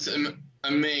was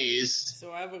amazed.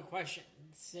 So I have a question.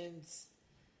 Since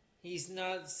he's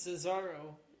not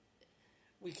Cesaro,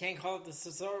 we can't call it the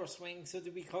Cesaro swing, so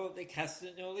do we call it the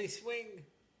Castagnoli swing?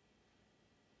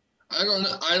 I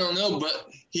don't know, but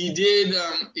he did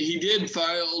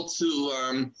file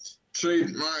to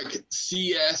trademark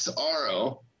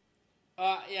CSRO.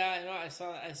 Yeah, I know. I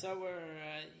saw where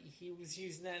he was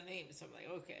using that name. So I'm like,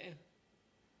 okay.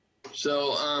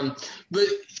 So,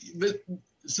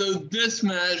 so this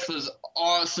match was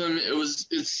awesome.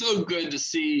 It's so good to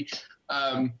see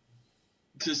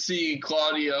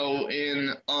Claudio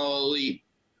in All Elite.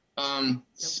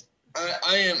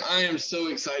 I am so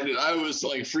excited. I was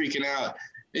like freaking out.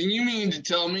 And you mean to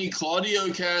tell me Claudio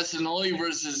Castagnoli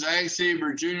versus Zack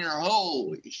Sabre Jr.?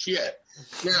 Holy shit!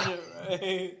 Now,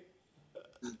 right.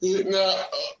 now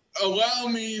allow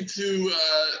me to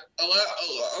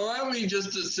allow me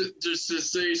just to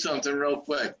say something real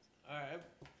quick. All right.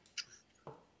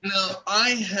 Now,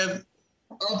 I have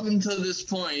up until this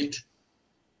point,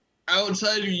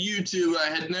 outside of YouTube, I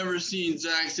had never seen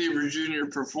Zack Sabre Jr.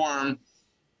 perform.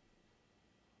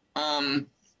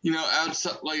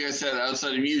 Outside, like I said,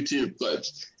 outside of YouTube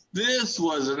clips. This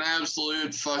was an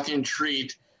absolute fucking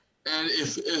treat. And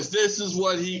if this is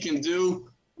what he can do,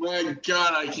 my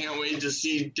God, I can't wait to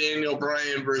see Daniel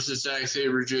Bryan versus Zack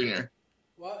Sabre Jr.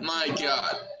 What? My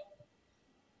God.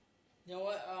 You know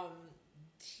what?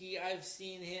 I've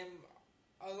seen him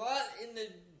a lot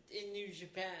in New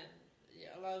Japan.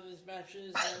 Yeah, a lot of his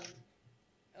matches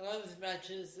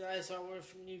that I saw were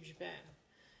from New Japan.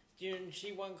 During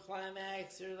G1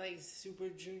 Climax or like Super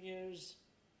Juniors.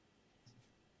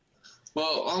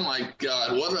 Well, oh my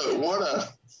God,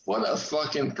 what a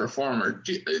fucking performer!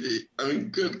 I mean,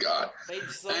 good God.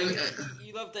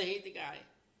 You love to hate the guy.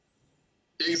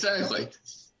 Exactly,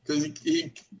 because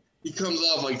he comes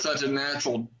off like such a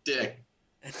natural dick.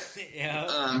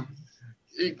 Yeah.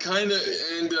 It kind of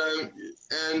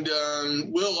and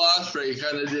Will Ospreay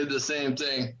kind of did the same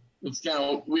thing. It's kind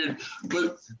of weird,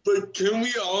 but can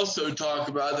we also talk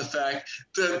about the fact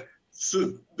that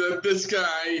this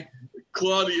guy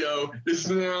Claudio is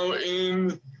now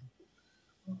in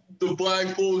the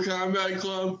Blackpool Combat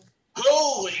Club?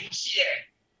 Holy shit!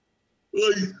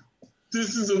 Like,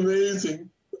 this is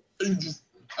amazing.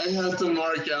 I have to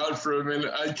mark out for a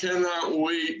minute. I cannot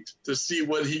wait to see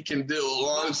what he can do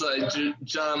alongside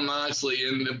Jon Moxley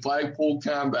in the Blackpool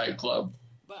Combat Club.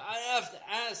 But I have to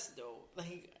ask though,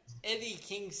 like Eddie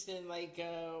Kingston,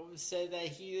 said that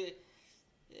he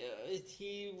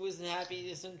wasn't happy, he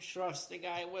doesn't trust the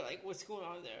guy. What's going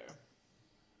on there?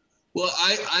 Well,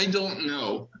 I don't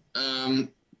know.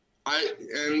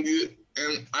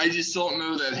 I just don't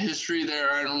know that history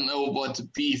there. I don't know what the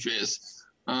beef is.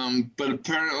 But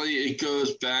apparently it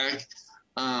goes back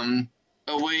a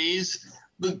ways.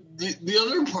 But the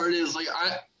other part is like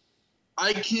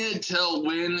I can't tell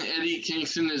when Eddie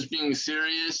Kingston is being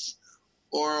serious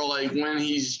or like when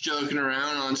he's joking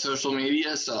around on social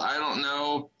media. So I don't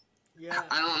know. Yeah.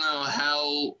 I don't know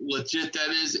how legit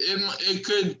that is. It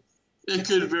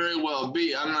could very well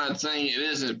be. I'm not saying it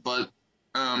isn't, but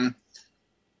I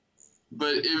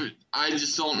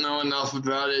just don't know enough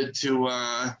about it to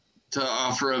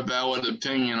offer a valid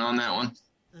opinion on that one.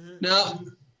 Mm-hmm. Now,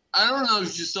 I don't know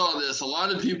if you saw this. A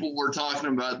lot of people were talking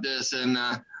about this, and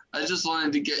I just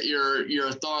wanted to get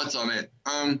your thoughts on it.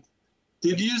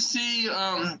 Did you see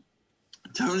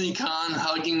Tony Khan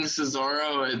hugging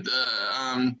Cesaro at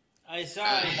the? I saw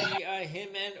him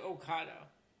and Okada,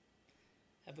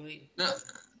 I believe.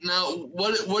 Now,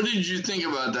 what did you think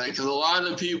about that? Because a lot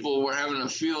of people were having a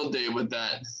field day with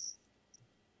that.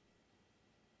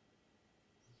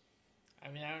 I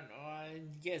mean, I don't know. I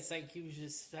guess he was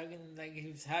just hugging,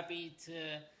 he was happy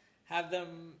to have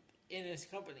them in his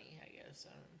company, I guess.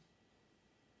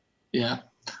 Yeah.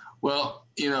 Well,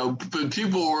 but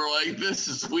people were like, "This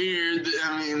is weird."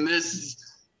 I mean, this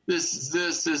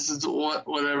is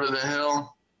whatever the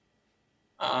hell.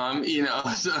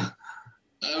 So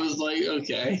I was like,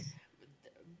 okay.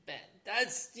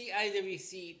 That's the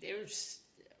IWC.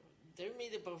 They're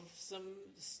made up of some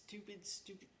stupid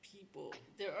people.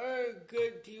 There are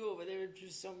good people, but there are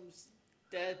just some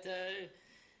that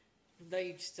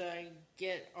likes to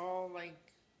get all like.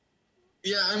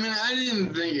 Yeah, I mean, I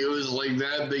didn't think it was like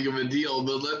that big of a deal,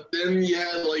 but then you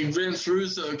had like Vince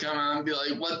Russo come out and be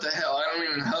like, "What the hell? I don't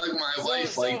even hug my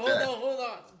wife like that." Hold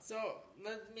on. So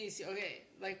let me see. Okay,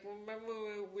 like remember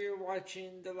when we were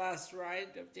watching The Last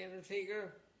Ride of The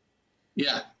Undertaker?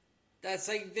 Yeah. That's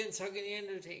like Vince hugging The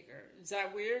Undertaker. Is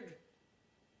that weird?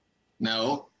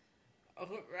 No.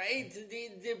 Oh, right?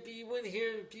 You wouldn't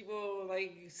hear people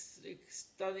like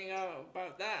stunning out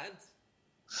about that.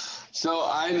 So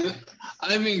I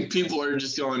think people are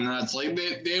just going nuts. Like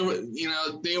they were,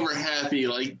 they were happy.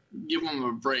 Like give them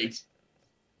a break.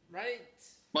 Right.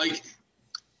 Like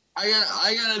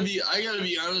I gotta be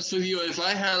honest with you. If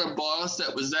I had a boss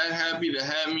that was that happy to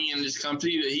have me in this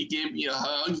company that he gave me a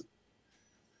hug,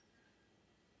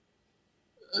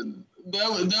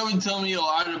 that would tell me a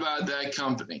lot about that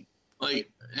company. Like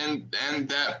and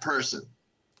that person.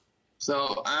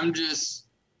 So I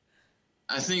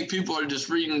think people are just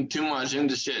reading too much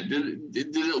into shit. Did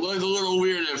it look a little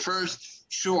weird at first?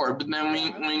 Sure, but then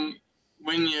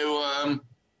when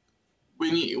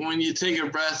you take a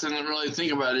breath and really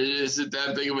think about it, is it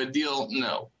that big of a deal?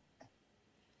 No,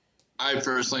 I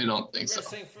personally don't think so.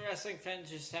 Wrestling fans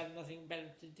just have nothing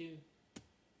better to do.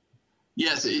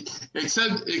 Yes,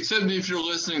 except if you're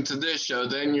listening to this show,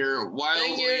 then you're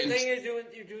wildly. Then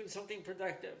you're doing something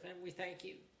productive, and we thank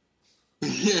you.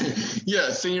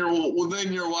 Yes, and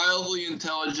then you're wildly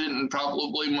intelligent and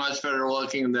probably much better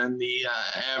looking than the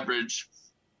average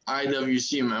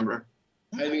IWC member,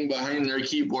 hiding behind their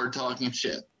keyboard talking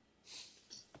shit.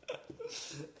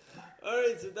 All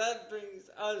right, so that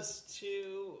brings us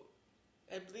to,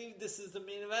 I believe this is the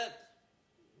main event: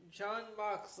 Jon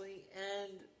Moxley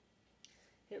and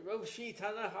Hiroshi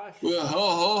Tanahashi. Well,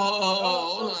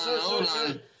 hold on.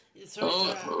 Sorry,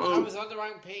 I was on the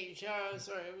wrong page.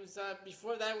 Sorry, it was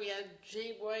before that we had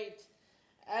Jay White,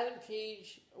 Adam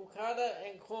Page, Okada,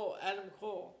 and Adam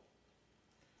Cole.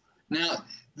 Now,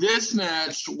 this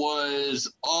match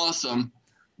was awesome,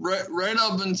 right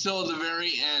up until the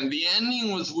very end. The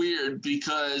ending was weird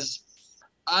because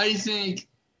I think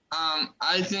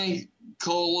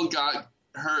Cole got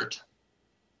hurt.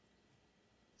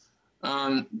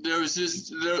 There was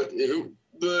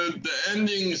the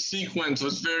ending sequence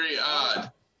was very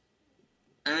odd,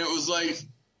 and it was like,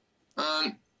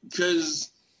 because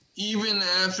even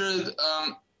after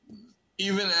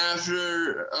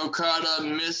Okada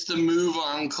missed the move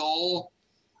on Cole,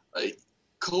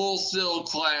 Cole still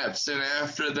collapsed, and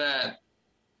after that,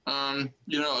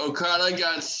 Okada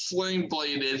got sling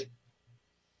bladed,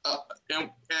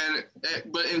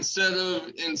 but instead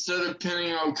of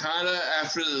pinning Okada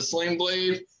after the sling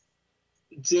blade,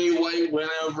 Jay White went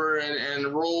over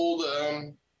and rolled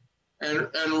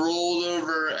rolled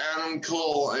over Adam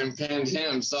Cole and pinned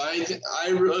him. So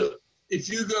if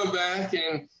you go back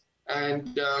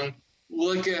and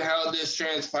look at how this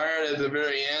transpired at the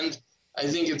very end, I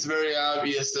think it's very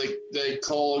obvious that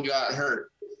Cole got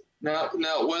hurt. Now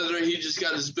whether he just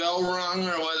got his bell rung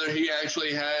or whether he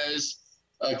actually has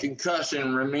a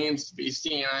concussion remains to be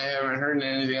seen. I haven't heard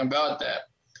anything about that,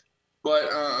 but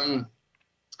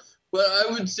I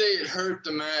would say it hurt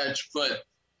the match, but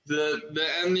the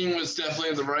ending was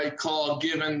definitely the right call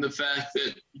given the fact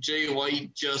that Jay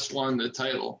White just won the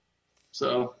title.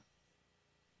 So.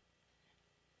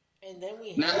 And then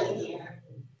we had,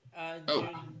 I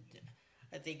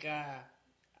think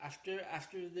after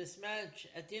this match,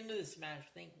 at the end of this match, I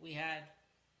think we had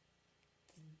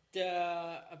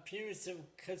the appearance of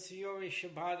Katsuyori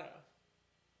Shibata.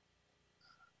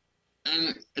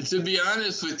 And to be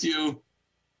honest with you,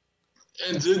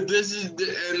 this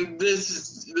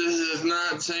is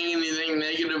not saying anything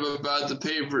negative about the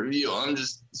pay-per-view. I'm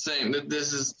just saying that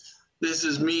this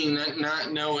is me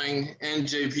not knowing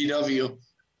NJPW.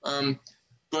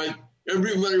 But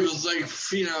everybody was like,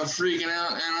 freaking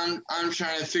out, and I'm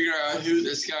trying to figure out who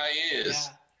this guy is.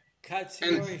 Yeah,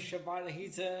 Katsuyori Shibata,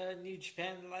 he's a New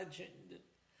Japan legend.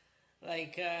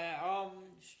 Like,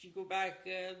 if you go back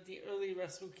the early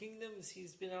Wrestle Kingdoms,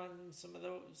 he's been on some of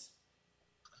those.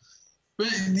 But,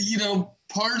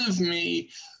 part of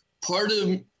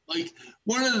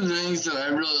one of the things that I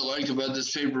really liked about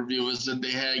this pay-per-view was that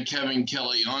they had Kevin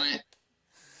Kelly on it,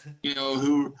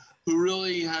 who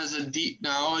really has a deep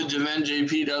knowledge of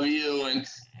NJPW and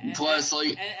plus,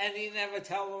 like... And he never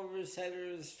towel over his head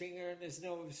or his finger and his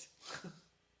nose.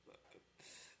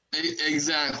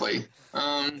 Exactly.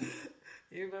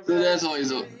 You remember so that? That's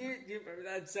always you remember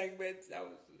that segment?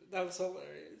 That was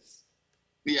hilarious.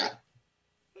 Yeah.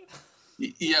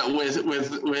 Yeah, with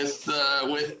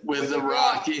the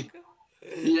Rock. Rocky.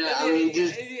 Yeah, I mean,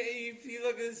 just if you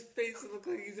look at his face, it looks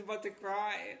like he's about to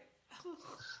cry.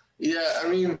 yeah, I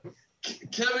mean,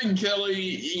 Kevin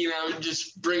Kelly,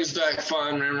 just brings back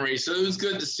fond memories. So it was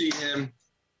good to see him.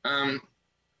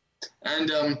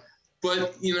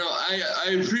 But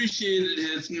I appreciated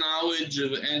his knowledge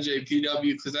of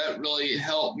NJPW because that really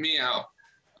helped me out.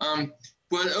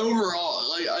 But overall,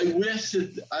 like I wish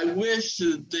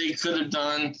that they could have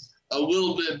done a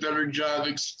little bit better job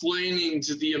explaining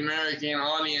to the American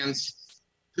audience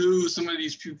who some of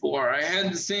these people are. I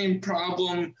had the same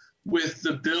problem with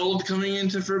the build coming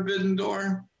into Forbidden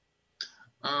Door.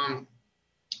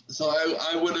 So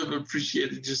I would have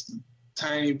appreciated just a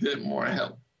tiny bit more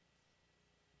help.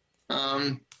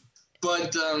 That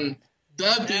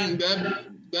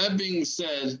being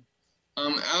said,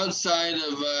 outside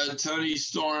of Tony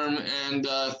Storm and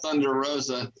Thunder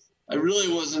Rosa, I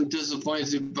really wasn't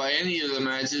disappointed by any of the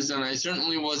matches, and I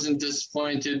certainly wasn't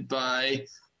disappointed by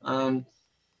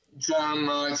Jon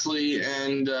Moxley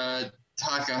and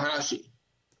Takahashi.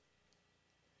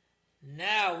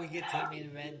 Now we get to the main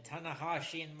event: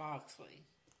 Tanahashi and Moxley.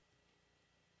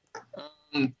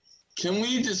 Can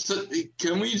we just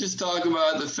talk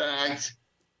about the fact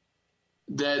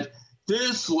that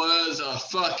this was a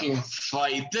fucking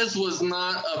fight? This was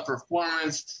not a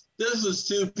performance. This was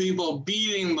two people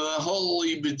beating the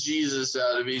holy bejesus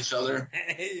out of each other.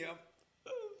 Yep.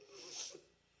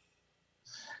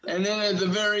 And then at the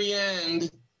very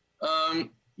end,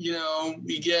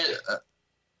 we get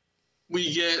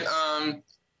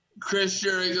Chris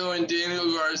Jericho and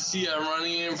Daniel Garcia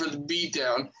running in for the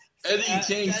beatdown. Eddie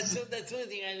Kingston. That's the only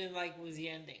thing I didn't like was the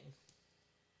ending.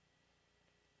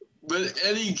 But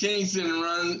Eddie Kingston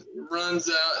runs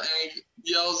out and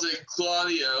yells at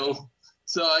Claudio.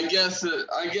 So I guess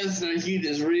the heat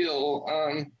is real.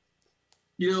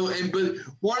 But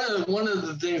one of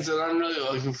the things that I'm really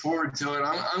looking forward to, and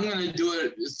I'm going to do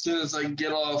it as soon as I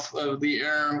get off of the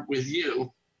air with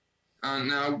you.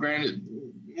 Now, granted,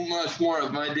 much more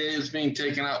of my day is being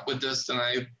taken up with this than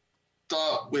I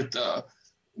thought with the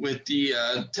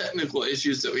technical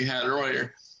issues that we had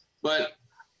earlier. But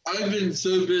I've been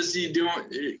so busy doing,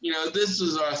 this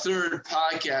is our third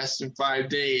podcast in 5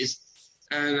 days.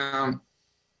 And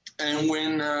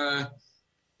when I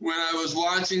was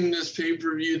watching this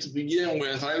pay-per-view to begin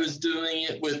with, I was doing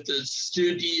it with the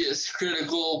studious,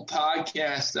 critical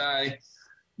podcast eye.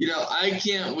 I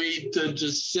can't wait to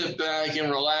just sit back and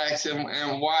relax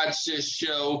and watch this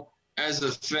show as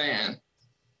a fan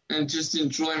and just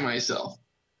enjoy myself.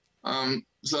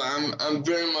 So I'm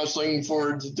very much looking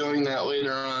forward to doing that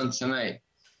later on tonight.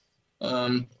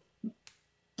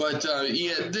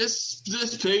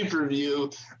 This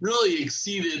pay-per-view really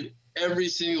exceeded every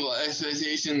single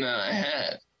expectation that I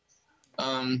had.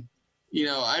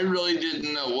 I really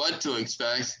didn't know what to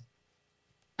expect.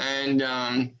 And,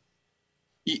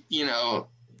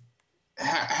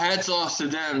 hats off to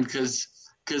them because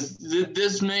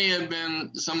this may have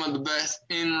been some of the best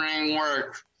in-ring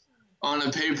work on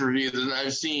a pay-per-view that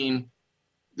I've seen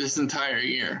this entire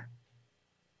year.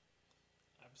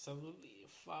 Absolutely. It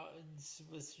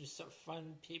was just a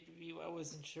fun pay-per-view. I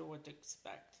wasn't sure what to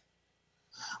expect.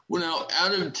 Well, now,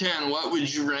 out of 10, what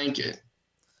would you rank it?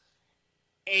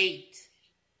 8.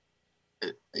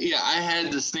 Yeah, I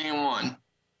had the same one.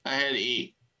 I had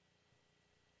 8.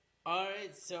 All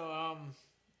right, so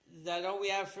is that all we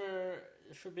have for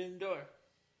Forbidden Door?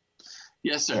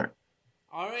 Yes, sir.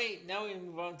 All right, now we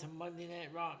move on to Monday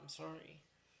Night Raw. I'm sorry.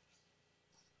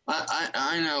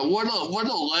 I know. What a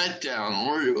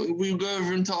letdown. We go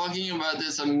from talking about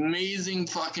this amazing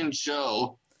fucking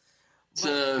show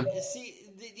to... But,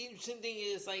 see, the interesting thing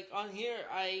is, like, on here,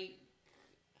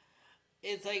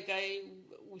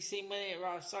 we say Monday Night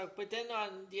Raw sucked, but then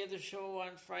on the other show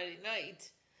on Friday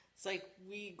night, it's like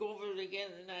we go over it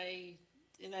again,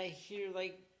 and I hear,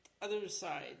 like, other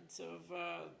sides of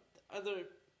other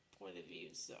point of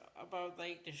views about,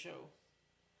 like, the show.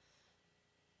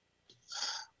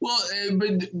 Well,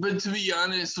 but to be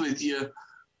honest with you,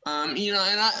 and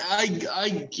I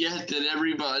get that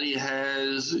everybody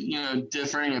has,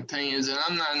 differing opinions, and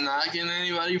I'm not knocking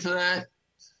anybody for that.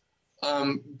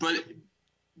 But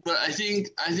I think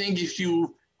if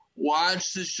you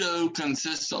watch the show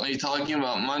consistently, talking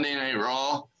about Monday Night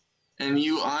Raw, and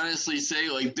you honestly say,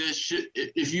 like,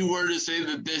 if you were to say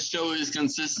that this show is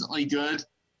consistently good,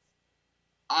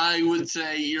 I would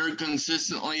say you're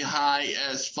consistently high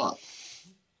as fuck.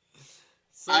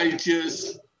 So, I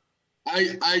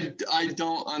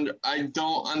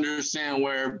don't understand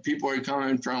where people are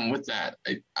coming from with that.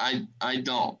 I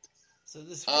don't. So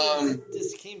this Um,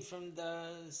 this came from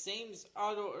the Sames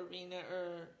Auto Arena,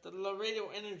 or the Laredo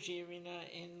Energy Arena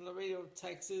in Laredo,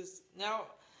 Texas. Now,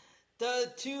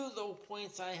 the two low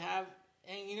points I have,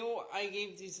 and I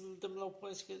gave them low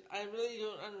points because I really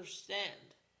don't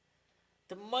understand.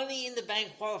 The Money in the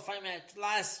Bank qualifying match,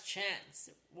 last chance.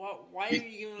 Why are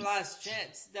you giving last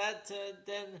chance?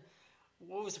 Then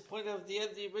what was the point of the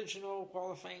original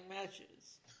qualifying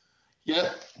matches?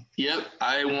 Yep,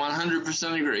 I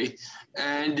 100% agree.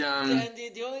 And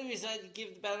The only reason I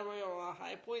give the Battle Royal a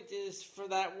high point is for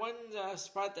that one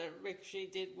spot that Ricochet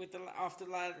did with off the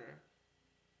ladder.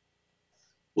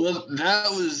 well, that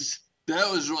was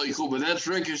really cool, but that's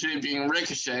Ricochet being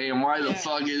Ricochet, and why the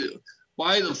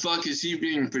fuck is he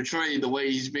being portrayed the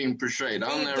way he's being portrayed?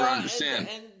 I'll never understand.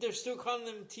 And they're still calling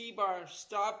him T-Bar.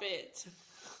 Stop it.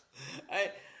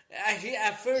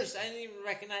 At first, I didn't even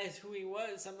recognize who he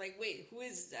was. I'm like, wait, who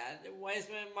is that? Why is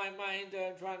my mind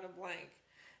drawing a blank?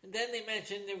 And then they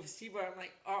mentioned it was T-Bar. I'm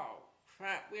like, oh,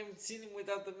 crap. We haven't seen him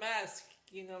without the mask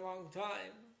in a long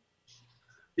time.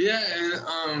 Yeah,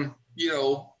 and,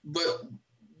 but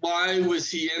why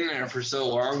was he in there for so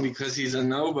long? Because he's a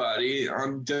nobody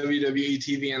on WWE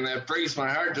TV, and that breaks my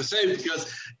heart to say, because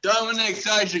Dominik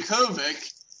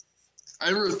Dijakovic,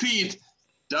 I repeat,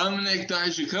 Dominik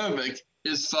Dijakovic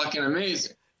is fucking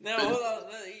amazing. Now, hold on.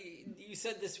 You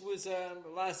said this was a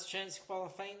last chance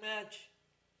qualifying match?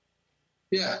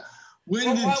 Yeah. Why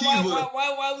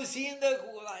was he in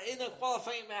the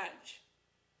qualifying match?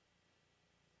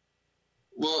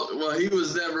 Well, he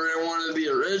was never in one of the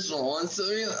original ones. So,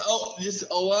 just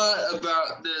a lot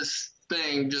about this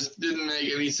thing just didn't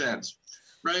make any sense,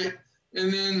 right?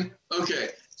 And then, okay,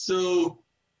 so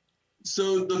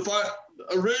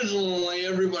originally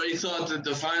everybody thought that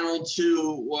the final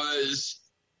two was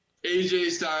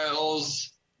AJ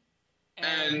Styles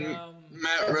and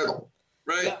Matt Riddle,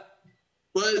 right? Yeah.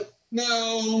 But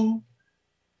no,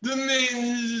 The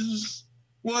Miz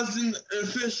wasn't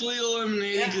officially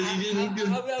eliminated because he didn't do.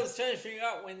 I was trying to figure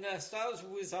out when Styles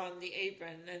was on the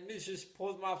apron and Miz just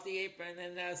pulled him off the apron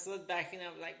and slid back in. I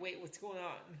was like, wait, what's going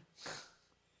on?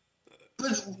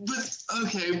 But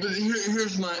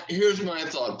here's my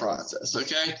thought process.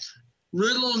 Okay,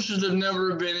 Riddle should have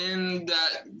never been in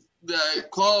that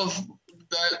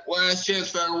last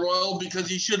chance battle royal because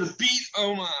he should have beat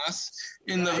Omos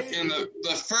in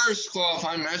the first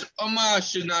qualifying match.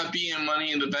 Omos should not be in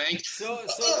Money in the Bank. So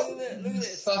look at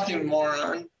this. Fucking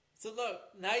moron. So look,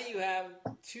 now you have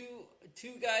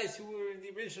two guys who were in the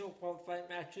original qualifying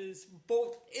matches,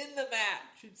 both in the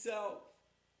match itself.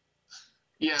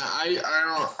 Yeah, I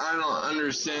don't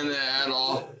understand that at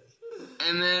all.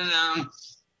 And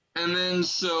then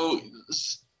so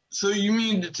you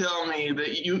mean to tell me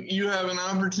that you have an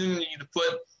opportunity to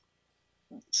put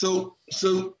so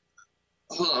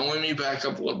hold on, let me back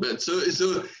up a little bit.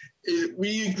 So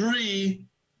we agree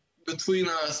between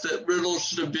us that Riddle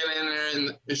should have been in there,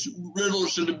 and Riddle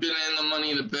should have been in the Money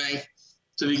in the Bank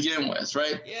to begin with,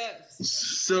 right? Yes.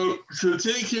 So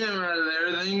take him out of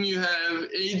there. Then you have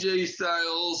AJ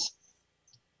Styles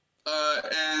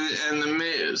and The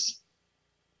Miz.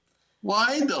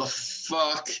 Why the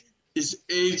fuck is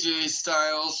AJ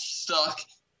Styles stuck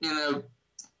in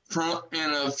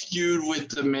a feud with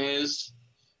The Miz?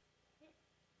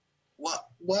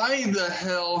 Why the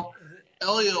hell,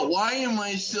 Elliot? Why am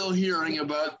I still hearing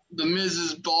about The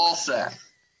Miz's ball sack?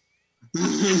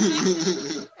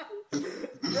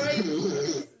 Right?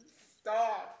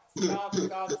 Stop.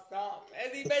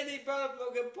 And he brought up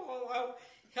Logan Paul,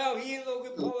 how he and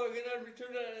Logan Paul are going to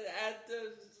return at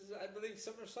I believe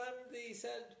SummerSlam, he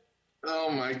said.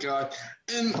 Oh my god.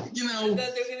 And, and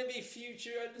that they're going to be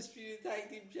future Undisputed Tag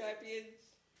Team Champions.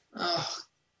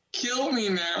 Kill me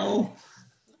now.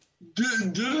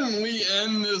 Didn't we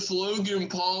end this Logan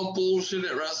Paul bullshit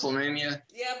at WrestleMania?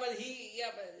 Yeah, but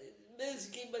Miz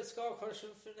gave a Skull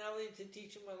Crusher finale to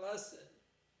teach him a lesson.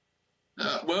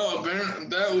 Well, apparently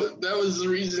that was the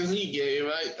reason he gave.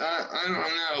 I don't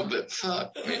know, but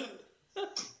fuck.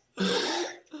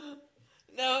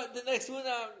 Now the next one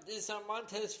is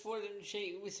Montez Ford and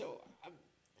Jey Uso.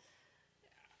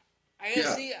 I gotta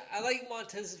see. I like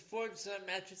Montez Ford's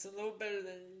matches a little better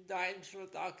than D'Angelo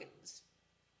Dawkins.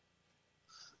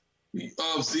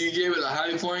 Oh, so you gave it a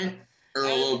high point or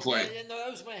a low point? No,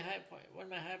 that was my high point. One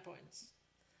of my high points,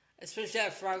 especially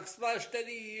that frog splash that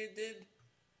he did.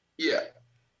 Yeah.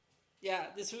 Yeah,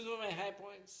 this was one of my high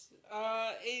points.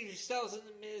 AJ Styles and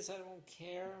The Miz, I don't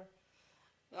care.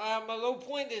 My low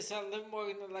point is Liv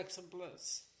Morgan and Alexa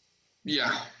Bliss.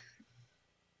 Yeah.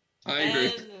 I agree.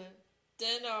 And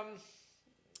then,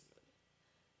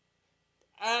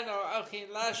 I don't know, okay,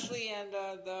 Lashley and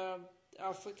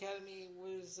Alpha Academy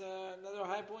was another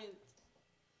high point.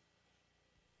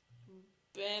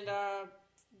 And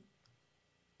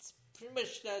pretty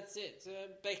much that's it.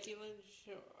 Becky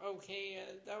Lynch, okay,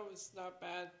 that was not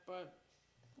bad, but...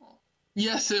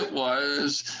 Yes, it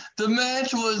was. The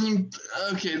match wasn't...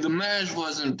 Okay, the match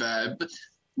wasn't bad, but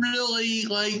really,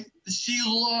 like, she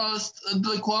lost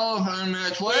the qualifying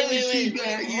match. Why is she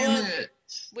back in it?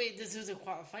 Wait, this was a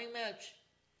qualifying match?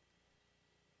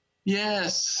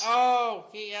 Yes. Oh,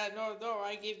 okay, yeah, no,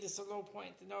 I gave this a low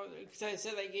point. No, because I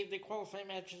said I gave the qualifying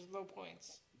matches low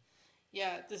points.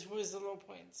 Yeah, this was the low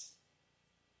points.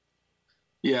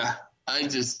 Yeah, I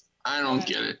don't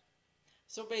get it.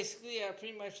 So basically,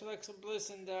 pretty much Alexa Bliss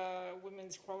in the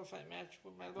women's qualifying match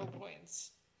with my low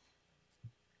points.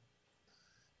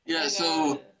 Yeah,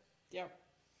 and, yeah.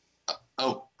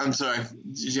 Oh, I'm sorry.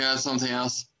 Did you have something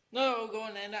else? No, go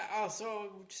on. And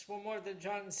also, just one more, the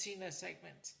John Cena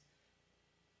segment.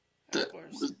 Of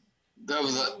course. That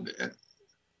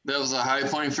was a high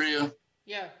point for you?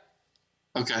 Yeah.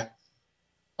 Okay.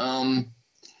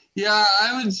 Yeah,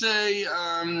 I would say,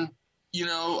 I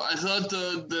thought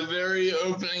the very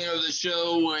opening of the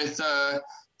show with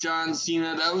John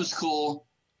Cena, that was cool.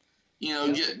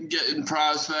 Getting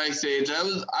props backstage.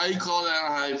 I call that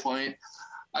a high point.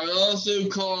 I would also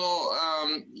call,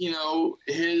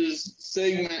 his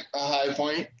segment a high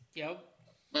point. Yep.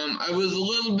 I was a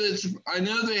little bit. I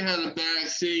know they had a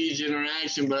backstage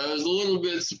interaction, but I was a little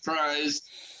bit surprised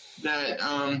that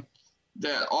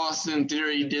that Austin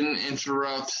Theory didn't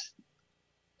interrupt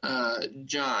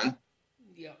John.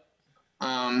 Yep.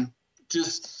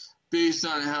 Just based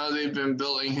on how they've been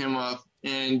building him up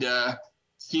and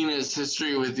Cena's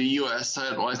history with the U.S.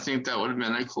 title, I think that would have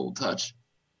been a cool touch.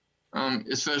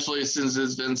 Especially since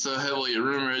it's been so heavily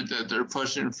rumored that they're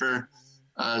pushing for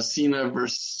Cena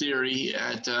versus Theory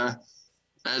at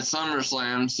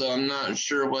SummerSlam, so I'm not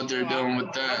sure what they're doing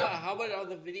with that. How about all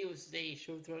the videos they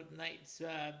showed throughout the nights?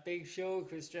 Big Show,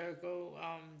 Chris Jericho,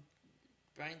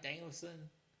 Bryan Danielson.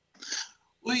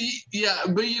 Well, yeah,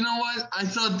 but you know what? I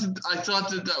thought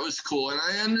that was cool, and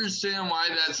I understand why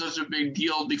that's such a big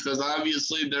deal because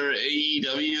obviously they're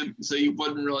AEW, so you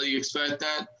wouldn't really expect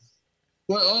that.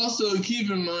 But also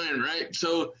keep in mind, right?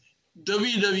 So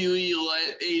WWE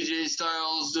let AJ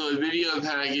Styles do a video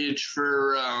package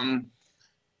for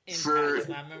Impact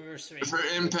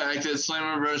at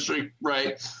Slammiversary,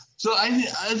 right? So I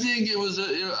think it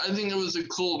was a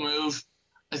cool move.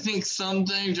 I think some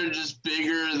things are just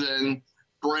bigger than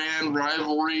brand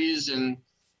rivalries, and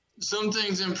some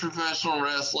things in professional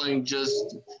wrestling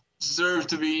just deserve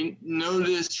to be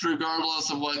noticed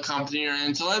regardless of what company you're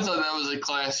in. So I thought that was a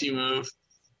classy move.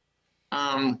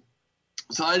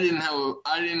 So I didn't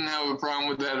have a problem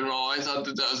with that at all. I thought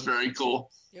that was very cool.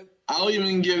 Yep. I'll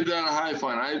even give that a high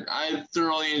point. I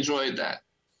thoroughly enjoyed that.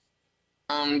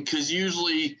 Because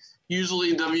usually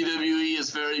WWE is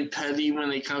very petty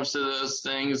when it comes to those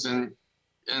things, and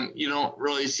you don't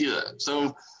really see that.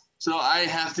 So I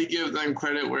have to give them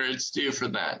credit where it's due for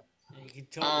that. You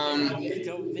can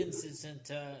tell Vince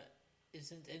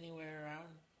isn't anywhere around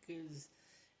because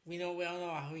we all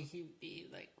know how he'd be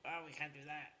like. Oh, we can't do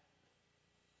that.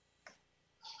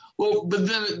 Well, but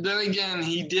then again,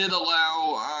 he did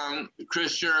allow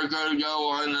Chris Jericho to go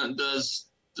on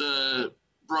the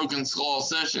Broken Skull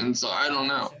session, so I don't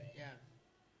know. Yeah.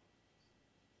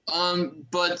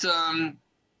 But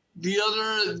the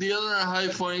other high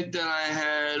point that I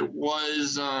had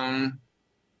was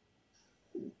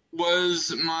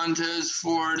Montez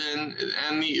Ford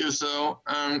and the Uso.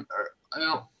 I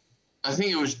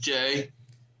think it was Jay.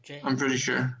 I'm pretty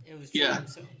sure. It was Jay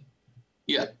Uso.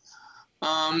 Yeah.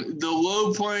 The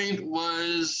low point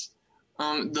was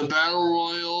the Battle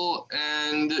Royal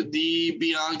and the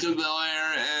Bianca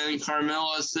Belair and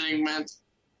Carmella segment.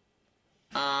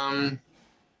 That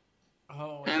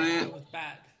was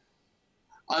bad.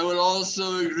 I would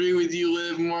also agree with you,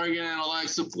 Liv Morgan and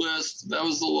Alexa Bliss. That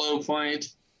was the low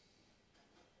point.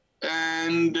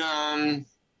 And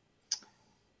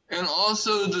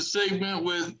also the segment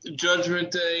with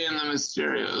Judgment Day and the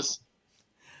Mysterios.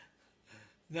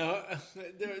 No,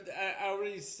 I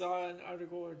already saw an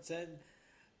article where it said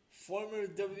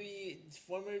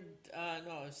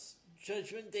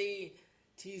Judgment Day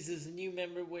teases a new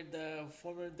member with the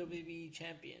former WWE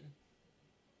champion.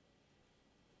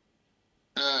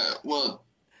 Well,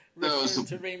 that was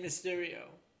to Rey Mysterio.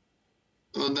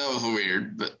 Well, that was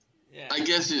weird, but yeah. I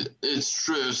guess it's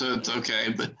true, so it's okay.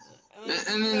 But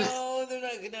no, they're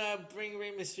not gonna bring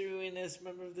Rey Mysterio in as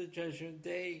member of the Judgment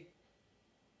Day.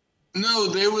 No,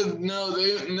 they would. No,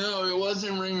 it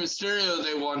wasn't Rey Mysterio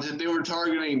they wanted. They were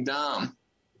targeting Dom.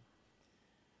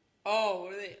 Oh,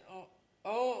 were they? Oh.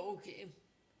 Okay.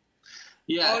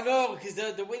 Yeah. Oh no, because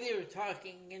the way they were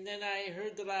talking, and then I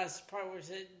heard the last part where it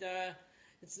said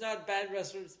it's not bad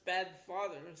wrestler, it's bad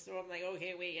father. So I'm like,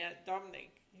 okay, wait, yeah,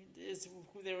 Dominic is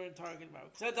who they were talking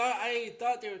about. Because I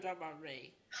thought they were talking about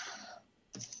Ray.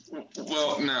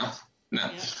 Well, no. Yeah.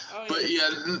 Oh, But yeah,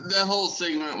 that whole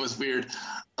segment was weird.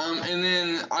 And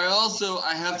then I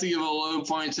have to give a low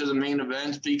point to the main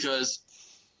event because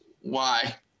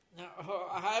why? Now,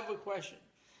 I have a question.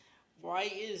 Why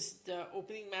is the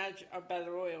opening match a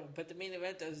battle royal, but the main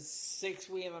event is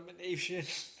 6-way elimination?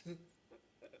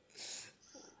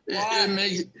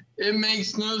 It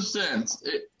makes no sense.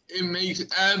 It makes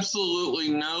absolutely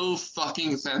no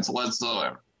fucking sense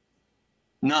whatsoever.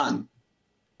 None.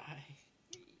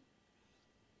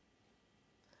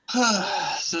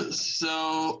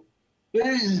 So,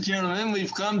 ladies and gentlemen,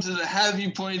 we've come to the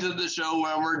happy point of the show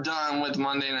where we're done with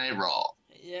Monday Night Raw.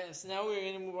 Yes, now we're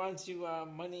going to move on to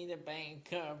Money in the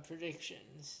Bank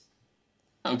predictions.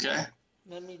 Okay.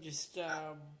 Let me just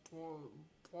pull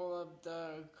up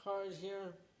the card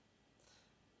here.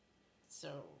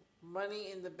 So,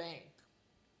 Money in the Bank.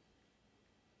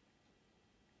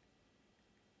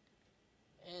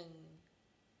 And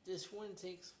this one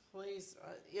takes place.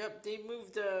 Yep, they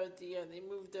moved the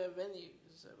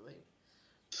venues, I believe.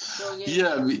 So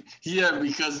again, yeah,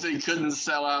 because they couldn't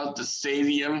sell out the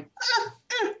stadium.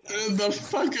 The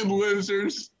fucking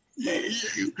losers. Yeah,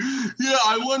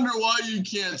 I wonder why you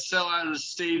can't sell out a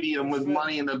stadium with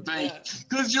Money in the Bank.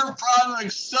 Because your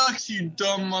product sucks, you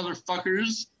dumb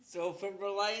motherfuckers. So from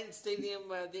Reliance Stadium,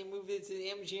 they moved it to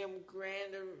the MGM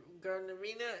Grand Garden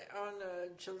Arena on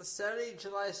Saturday,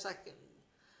 July 2nd.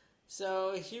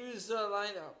 So here's the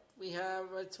lineup. We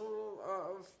have a total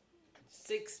of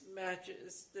 6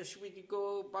 matches. Should we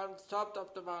go bottom to top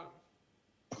to bottom?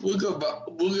 We'll go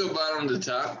bottom to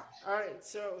top. All right.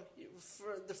 So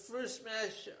for the first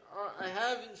match I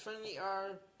have in front of me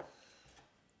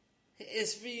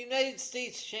is for United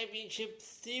States Championship,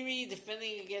 Theory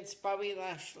defending against Bobby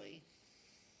Lashley.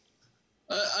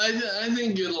 I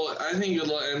think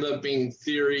it'll end up being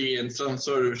Theory and some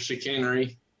sort of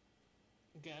chicanery.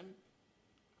 Okay.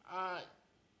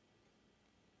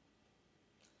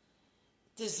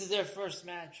 This is their first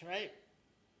match, right?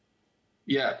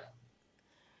 Yeah.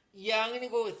 Yeah, I'm going to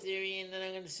go with Theory, and then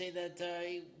I'm going to say that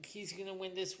he's going to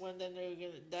win this one, then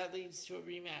that leads to a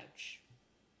rematch.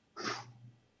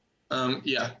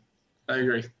 Yeah, I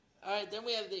agree. Alright, then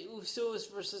we have the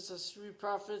Usos versus the Street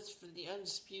Profits for the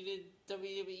undisputed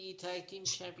WWE Tag Team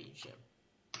Championship.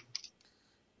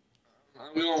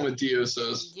 I'm going with the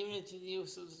Usos. Giving it to the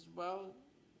Usos as well.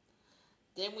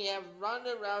 Then we have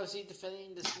Ronda Rousey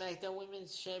defending the SmackDown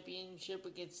Women's Championship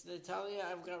against Natalya.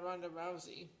 I've got Ronda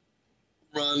Rousey.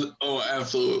 Oh,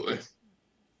 absolutely.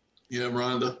 Yeah,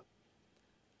 Ronda.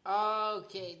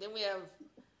 Okay, then we have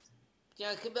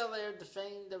Bianca Belair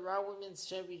defending the Raw Women's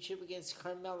Championship against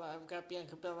Carmella. I've got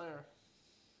Bianca Belair.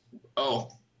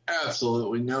 Oh,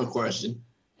 absolutely, no question.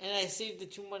 And I saved the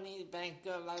 2 Money in the Bank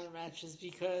ladder matches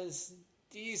because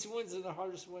these ones are the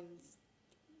hardest ones.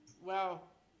 Well,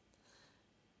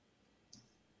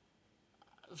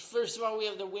 first of all, we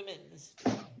have the women's.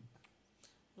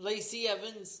 Lacey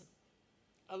Evans,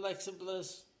 Alexa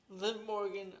Bliss, Liv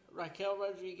Morgan, Raquel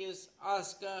Rodriguez,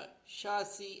 Asuka,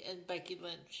 Shotzi, and Becky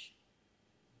Lynch.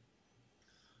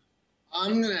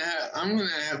 I'm gonna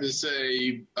have to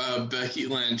say Becky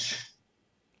Lynch.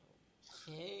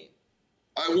 Okay.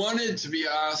 I want it to be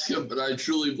Asuka, but I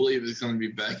truly believe it's going to be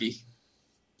Becky.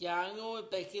 Yeah, I'm going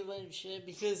with Becky Lynch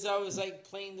because I was like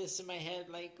playing this in my head.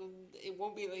 Like, it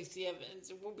won't be Lacey Evans,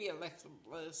 it won't be Alexa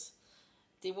Bliss.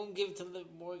 They won't give it to Liv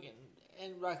Morgan.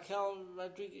 And Raquel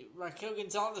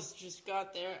Gonzalez just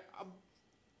got there.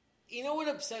 You know what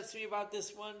upsets me about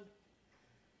this one?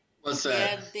 What's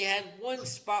that? They had 1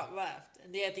 spot left,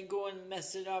 and they had to go and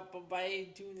mess it up by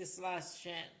doing this last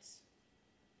chance.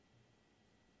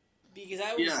 Because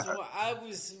I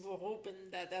was hoping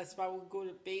that spot would go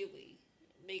to Bayley,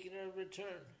 making her return.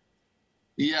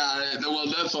 Yeah, well,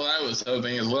 that's what I was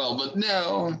hoping as well, but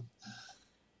no.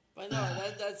 But no,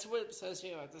 that's what upsets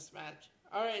me about this match.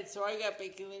 All right, so I got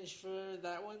Becky Lynch for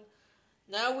that one.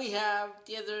 Now we have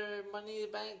the other Money in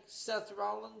the Bank: Seth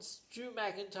Rollins, Drew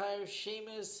McIntyre,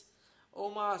 Sheamus,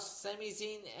 Omos, Sami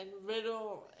Zayn, and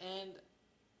Riddle, and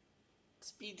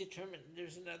to be determined.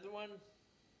 There's another one.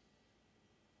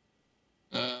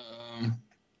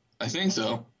 I think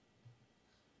so.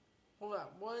 Hold on.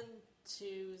 1,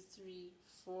 2, 3,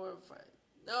 4, 5.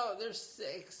 No, there's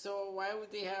 6. So why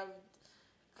would they have?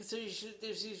 Because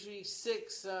there's usually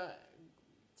 6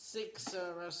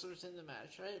 wrestlers in the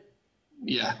match, right?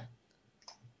 Yeah.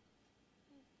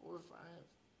 4, 5,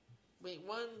 Wait,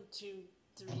 1, 2,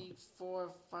 3,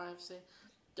 4, 5, 6.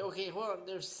 Okay, hold on.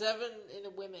 There's 7 in the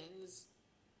women's,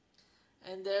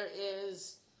 and there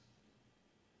is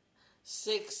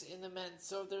 6 in the men's.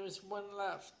 So there's 1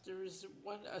 left. There's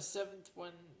a 7th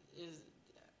one is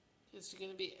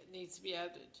going to be needs to be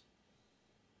added.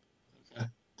 Okay,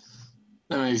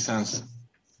 that makes sense.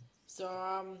 So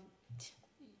I'm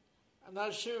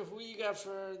not sure who you got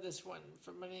for this one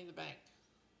for Money in the Bank.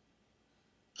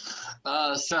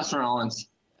 Seth Rollins.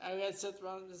 I got Seth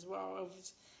Rollins as well.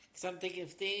 Because I'm thinking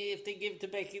if they give to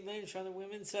Becky Lynch on the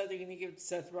women's side, they're going to give it to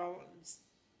Seth Rollins.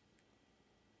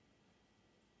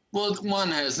 Well, one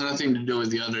has nothing to do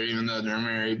with the other, even though they're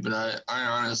married. But I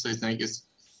honestly think it's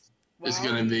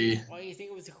going to be. Why do you think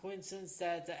it was a coincidence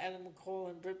that Adam Cole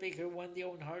and Britt Baker won the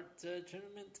Owen Hart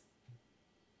tournament?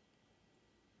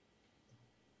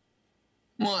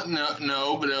 Well,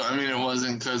 no, but I mean, it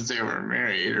wasn't because they were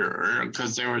married or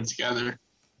because they were together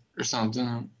or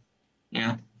something.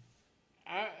 Yeah.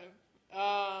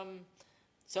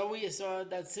 So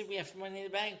that's it. We have Money in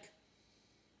the Bank.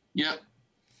 Yep.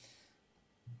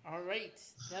 All right.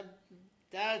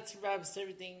 That wraps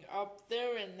everything up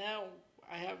there, and now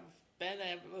I have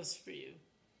a list for you.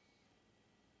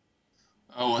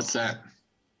 Oh, what's that?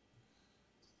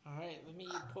 All right, let me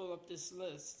pull up this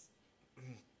list.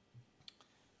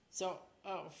 So,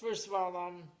 first of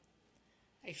all,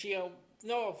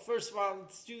 first of all,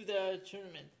 let's do the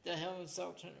tournament, the Hell in a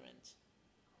Cell tournament.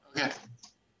 Okay.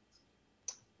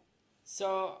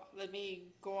 So, let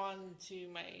me go on to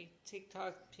my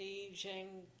TikTok page and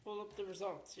pull up the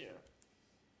results here.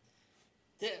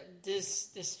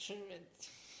 This tournament.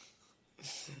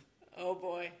 Oh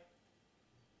boy.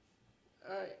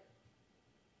 Alright.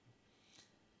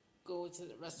 Go to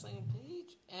the wrestling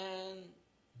page, and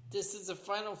this is the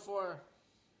final 4.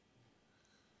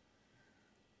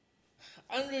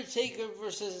 Undertaker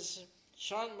versus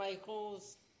Shawn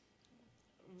Michaels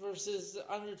versus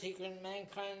Undertaker and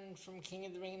Mankind from King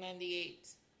of the Ring 98.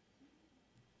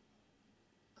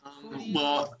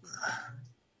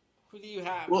 Who do you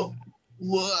have? Well,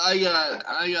 I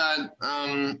got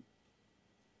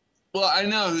well, I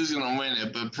know who's going to win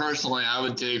it, but personally, I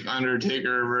would take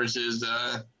Undertaker versus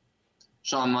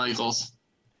Shawn Michaels.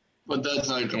 But that's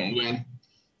not going to win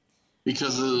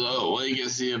because of the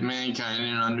legacy of Mankind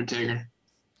and Undertaker.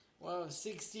 Well,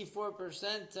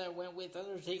 64% went with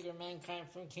Undertaker and Mankind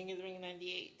from King of the Ring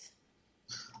 98.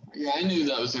 Yeah, I knew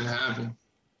that was going to happen.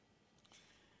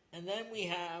 And then we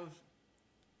have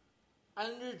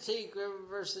Undertaker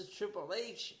versus Triple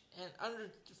H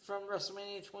from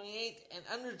WrestleMania 28, and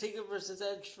Undertaker versus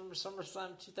Edge from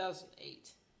SummerSlam 2008.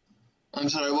 I'm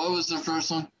sorry, what was the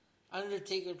first one?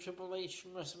 Undertaker Triple H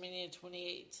from WrestleMania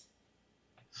 28.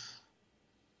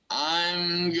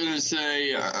 I'm gonna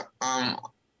say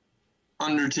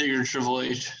Undertaker Triple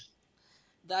H.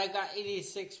 That got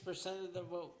 86% of the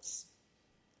votes.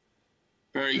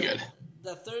 Very good.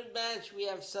 The third match, we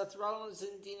have Seth Rollins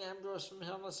and Dean Ambrose from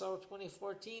Hell in a Cell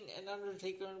 2014, and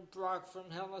Undertaker and Brock from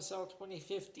Hell in a Cell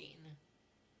 2015.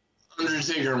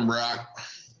 Undertaker and Brock.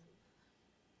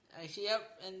 Actually,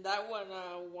 yep, and that one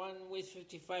won with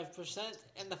 55%.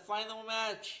 And the final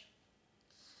match,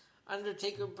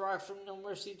 Undertaker Brock from No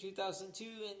Mercy 2002,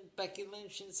 and Becky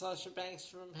Lynch and Sasha Banks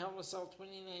from Hell in a Cell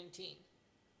 2019.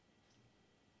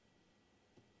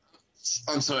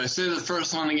 I'm sorry, say the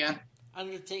first one again.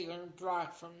 Undertaker and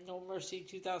Brock from No Mercy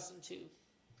 2002.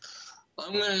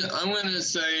 I'm gonna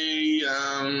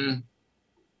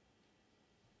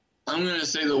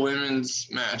say the women's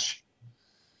match.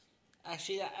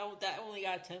 Actually, that only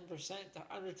got 10%.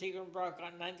 Undertaker and Brock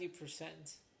got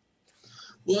 90%.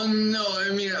 Well, no,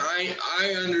 I mean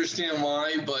I understand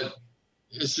why, but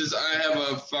it's just I have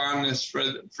a fondness for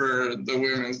the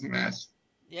women's match.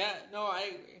 Yeah, no,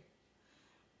 I agree.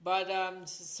 But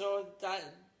so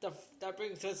that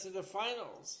brings us to the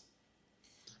finals.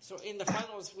 So in the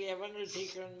finals, we have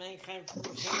Undertaker and Mankind from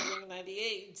WrestleMania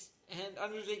 98, and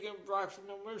Undertaker and Brock from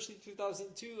No Mercy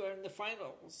 2002 are in the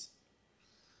finals.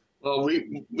 Well,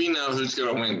 we know who's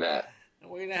going to win that. And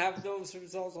we're going to have those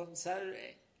results on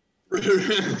Saturday.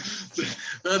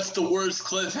 That's the worst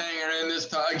cliffhanger in this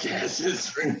podcast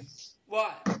history.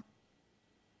 What?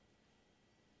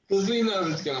 Because we know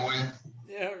who's going to win.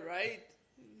 Yeah, right?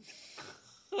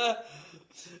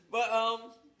 But,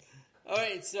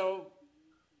 alright, so,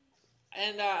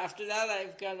 and after that,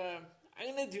 I'm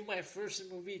going to do my first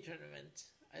movie tournament,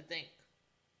 I think.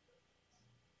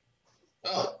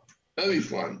 Oh, that'd be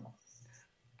fun.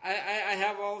 I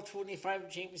have all 25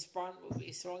 James Bond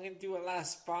movies, so I'm going to do a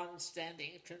last Bond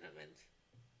standing tournament.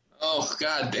 Oh,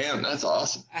 god damn, that's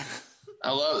awesome.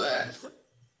 I love that.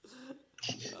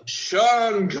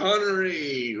 Sean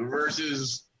Connery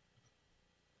versus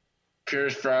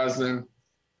Pierce Brosnan.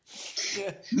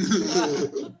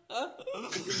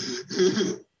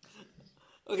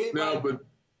 Okay, No, go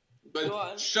but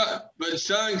on.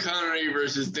 Sean Connery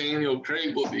versus Daniel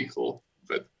Craig will be cool.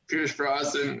 But Pierce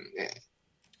Brosnan,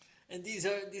 And these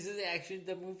are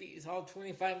the movies, all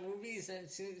 25 movies, and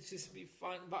it's just to be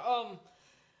fun. But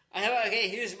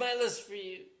here's my list for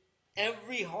you.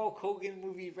 Every Hulk Hogan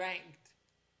movie ranked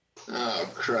oh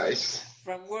Christ!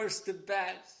 from worst to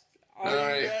best. Are All you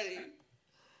right. ready?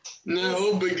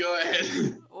 No, but go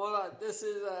ahead. Hold on. This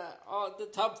is the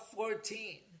top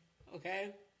 14.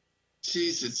 Okay,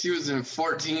 Jesus, he was in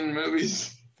 14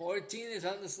 movies. 14 is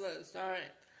on this list. All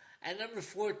right. At number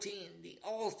 14, The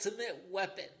Ultimate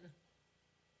Weapon.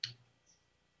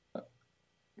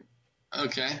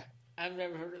 Okay. I've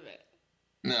never heard of it.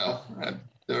 No, I've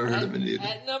never heard of it either.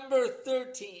 At number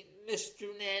 13, Mr.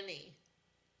 Nanny.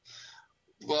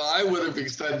 Well, I would have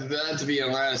expected that to be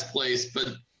in last place, but,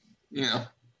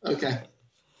 okay.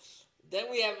 Then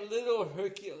we have Little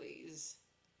Hercules.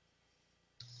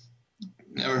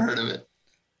 Never heard of it.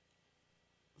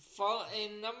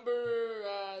 In number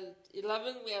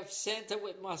 11, we have Santa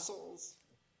with Muscles.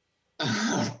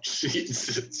 Oh,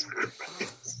 Jesus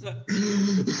Christ.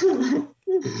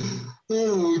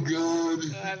 Oh, God.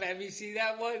 Have you seen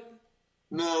that one?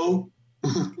 No.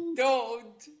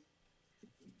 Don't.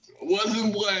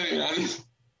 Wasn't planning on it.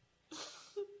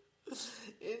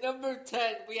 In number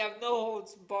 10, we have No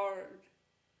Holds Barred.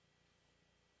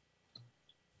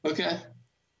 Okay.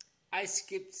 I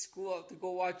skipped school to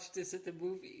go watch this at the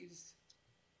movies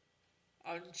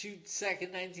on June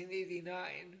 2nd,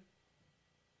 1989.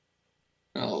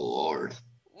 Oh, Lord.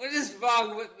 What is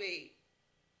wrong with me?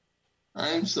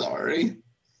 I'm sorry.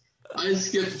 I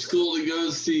skipped school to go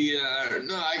see, I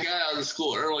got out of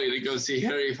school early to go see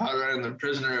Harry Potter and the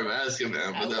Prisoner of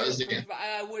Azkaban, but that was it.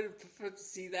 I would have preferred to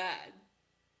see that.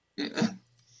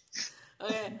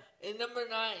 Okay, in number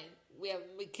 9, we have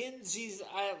Mackenzie's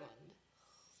Island.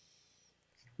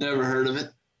 Never heard of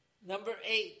it. Number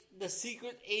 8, The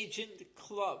Secret Agent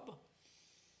Club.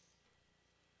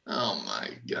 Oh, my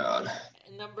God.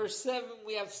 And number 7,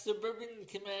 we have Suburban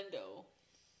Commando.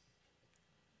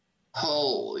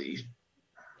 Holy.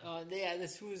 Oh, yeah,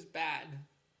 this was bad.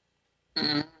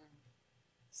 Mm.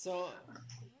 So,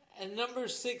 and number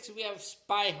 6, we have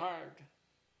Spy Hard.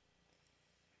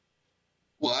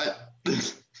 What?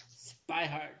 Spy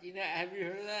Hard. Have you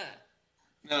heard of that?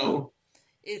 No.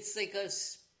 It's like a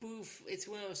spoof. It's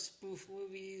one of those spoof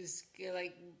movies,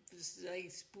 like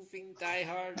spoofing Die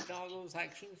Hard and all those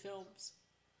action films.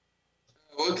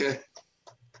 Okay.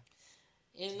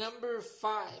 In number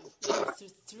 5, we have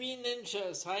Three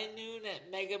Ninjas, High Noon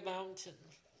at Mega Mountain.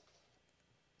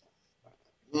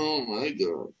 Oh, my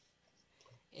God.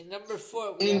 In number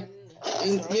 4, we have...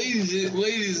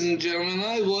 Ladies and gentlemen,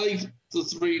 I liked the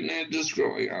Three Ninjas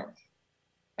growing up.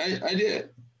 I did.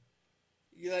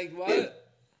 You like what?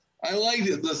 I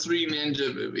liked the Three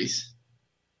Ninja movies.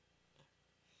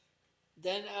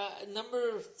 Then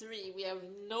number 3, we have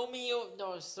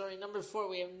number 4,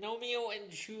 we have Romeo and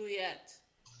Juliet.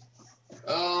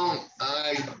 Oh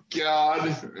my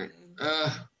God.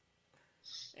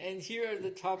 And here are the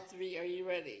top 3. Are you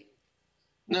ready?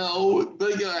 No,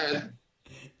 but go ahead.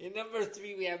 In number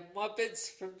 3, we have Muppets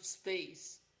from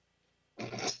Space.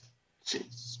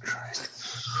 Jesus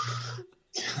Christ.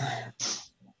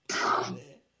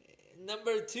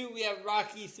 Number 2, we have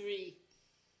Rocky 3.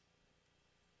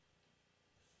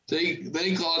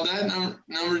 They called that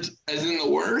number as in the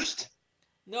worst?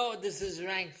 No, this is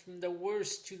ranked from the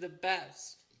worst to the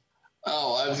best.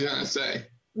 Oh, I was going to say.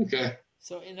 Okay.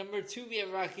 So in number 2, we have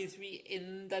Rocky 3.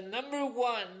 In the number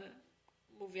 1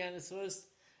 movie on this list,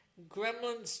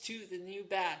 Gremlins 2, The New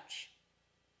Batch.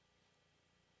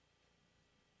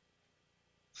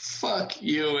 Fuck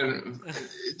you and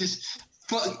just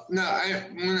fuck. No,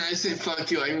 when I say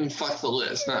fuck you, I mean fuck the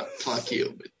list, not fuck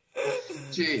you. But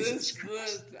Jesus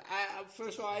Christ.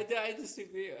 First of all, I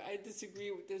disagree. I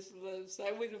disagree with this list.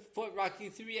 I would have put Rocky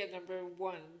 3 at number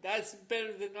 1. That's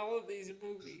better than all of these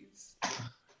movies.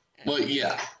 Well,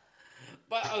 yeah.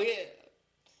 But okay,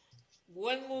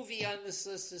 one movie on this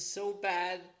list is so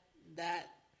bad that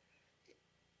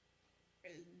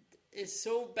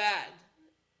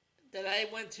I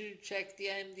went to check the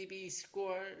IMDb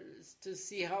scores to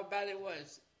see how bad it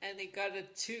was, and it got a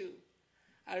 2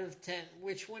 out of 10.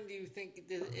 Which one do you think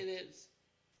it is?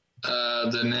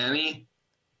 The Nanny?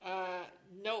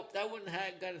 Nope, that one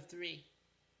got a 3.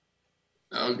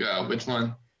 Oh God, which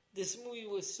one? This movie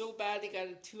was so bad it got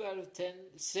a 2 out of 10.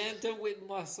 Santa with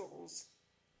Muscles.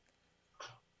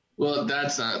 Well,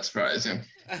 that's not surprising.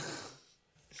 I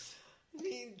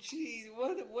mean, geez,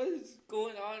 what is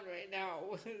going on right now?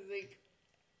 Like,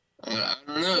 I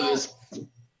don't know. This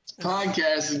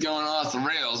podcast is going off the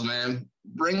rails, man.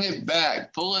 Bring it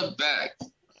back. Pull it back.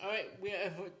 all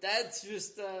right, that's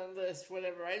just a list,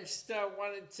 whatever. I just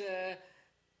wanted to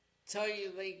tell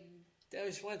you, like, I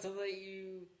just wanted to let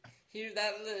you hear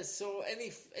that list. So, any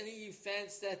of you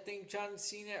fans that think John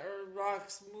Cena or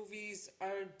Rock's movies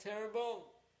are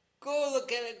terrible, go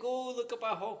look at it. Go look up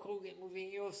a Hulk Hogan movie,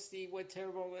 and you'll see what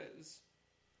terrible is.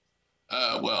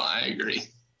 Well, I agree.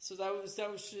 So that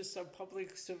was just a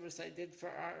public service I did for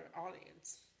our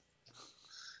audience.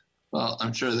 Well,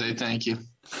 I'm sure they thank you.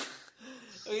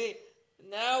 Okay,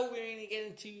 now we're going to get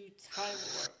into Time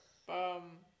Warp.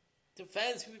 The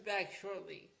fans will be back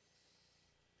shortly.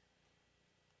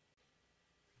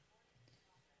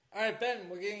 Alright, Ben,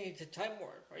 we're getting into Time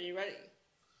Warp. Are you ready?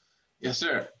 Yes,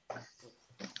 sir.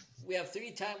 We have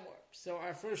 3 Time Warps. So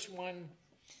our first one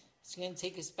is going to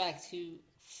take us back to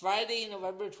Friday,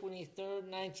 November 23rd,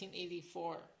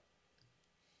 1984.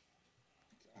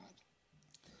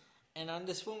 And on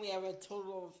this one, we have a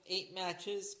total of 8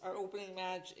 matches. Our opening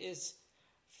match is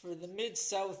for the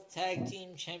Mid-South Tag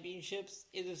Team Championships.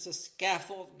 It is a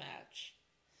scaffold match,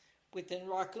 with the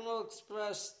Rock and Roll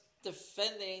Express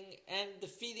defending and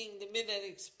defeating the Midnight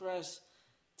Express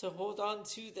to hold on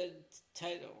to the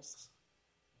titles.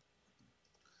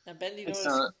 Now, Ben, you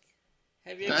know,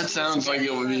 that sounds like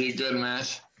it would be a good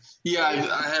match. Yeah,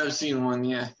 I have seen one,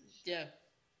 yeah. Yeah.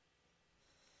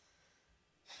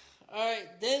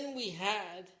 Alright, then we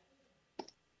had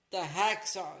the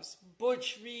Hacksaws,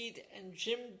 Butch Reed and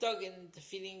Jim Duggan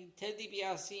defeating Ted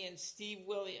DiBiase and Steve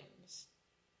Williams.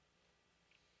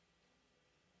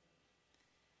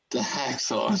 The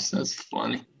Hacksaws, that's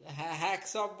funny.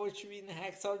 Hacksaw Butch Reed and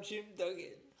Hacksaw Jim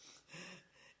Duggan.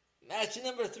 Match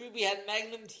number 3, we had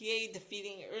Magnum TA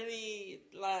defeating Ernie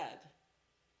Ladd.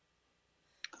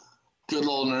 Good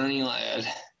old Ernie Ladd.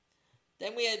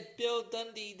 Then we had Bill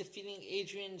Dundee defeating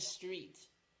Adrian Street.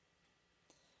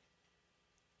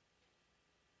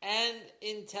 And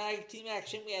in tag team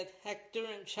action, we had Hector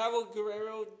and Chavo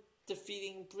Guerrero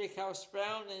defeating Brickhouse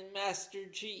Brown and Master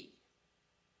G.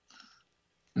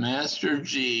 Master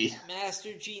G.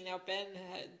 Master G. Now, Ben,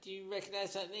 do you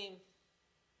recognize that name?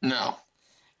 No.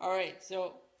 Alright,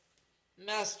 so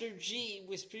Master G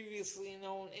was previously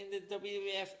known in the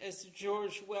WWF as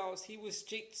George Wells. He was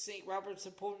Jake St. Robert's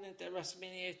opponent at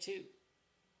WrestleMania 2.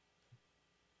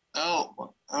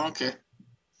 Oh, okay.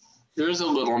 There's a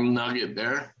little nugget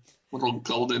there. Little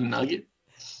golden nugget.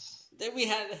 Then we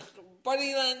had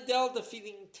Buddy Landel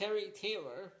defeating Terry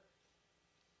Taylor.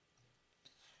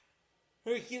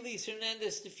 Hercules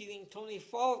Hernandez defeating Tony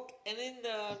Falk. And in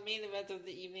the main event of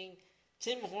the evening,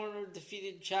 Tim Horner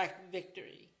defeated Jack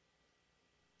Victory.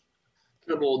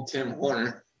 Good old Tim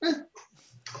Horner.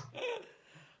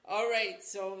 Alright,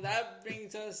 so that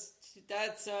brings us to,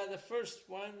 that's the first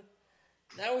one.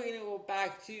 Now we're going to go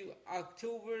back to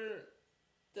October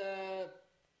 9th,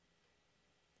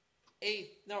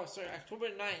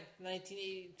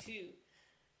 1982,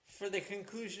 for the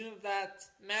conclusion of that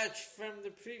match from the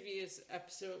previous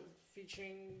episode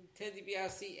featuring Ted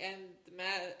DiBiase and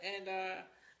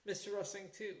Mr. Wrestling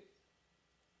 2.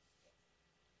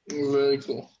 Very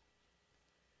cool.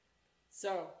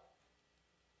 So,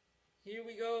 here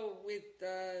we go with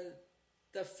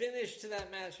the finish to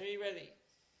that match. Are you ready?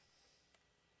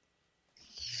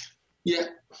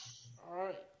 Yeah.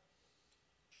 Alright.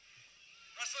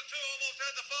 Wrestling 2 almost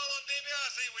had the fall on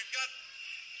DiBiase. We've got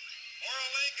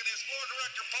Oral Link and his floor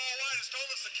director Paul White has told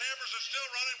us the cameras are still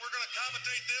running. We're going to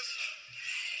commentate this.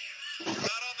 We're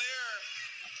not on the air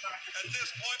at this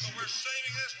point, but we're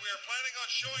saving this. We are planning on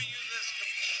showing you this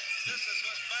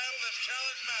battle, this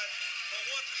challenge match. For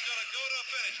once, it's going to go to a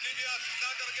finish. DiBiase's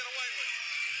not going to get away with it.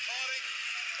 Taunting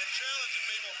and challenging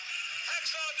people.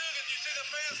 Hacksaw Duggan, you see the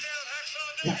fans down. Hacksaw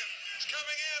Duggan is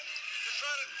coming in to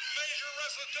try to measure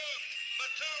Wrestling 2, but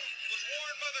 2 was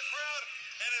warned by the crowd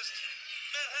and has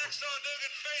met Hacksaw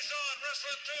Duggan face on.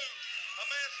 Wrestling 2, a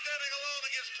man standing alone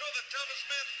against 2 of the toughest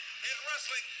men in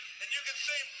wrestling, and you can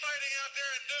see him fighting out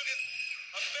there, and Duggan,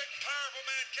 a big, powerful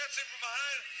man, gets him from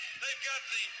behind. They've got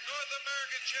the North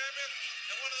American champion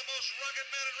and one of the most rugged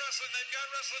men in wrestling. They've got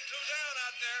Wrestling 2 down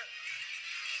out there.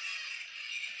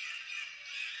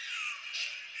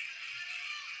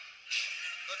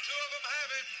 The 2 of them have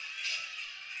him.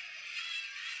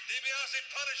 DiBiase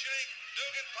punishing him.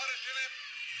 Duggan punishing him.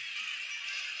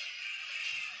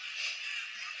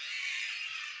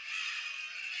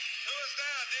 Two is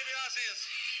down. DiBiase is.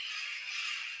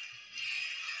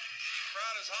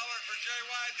 Crowd is hollering for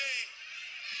JYD.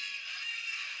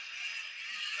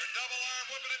 double arm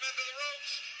whipping him into the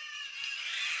ropes.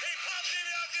 He popped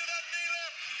DiBiase with that knee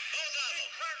lift. Both of them.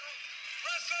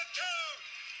 Wrestling two.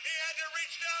 He had to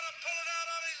reach down and pull it out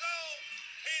on his own.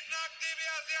 He knocked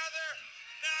DiBiase out there.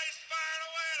 Now he's firing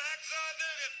away at Hacksaw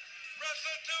Dugan.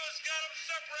 Wrestling two has got him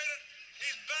separated.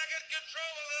 He's back in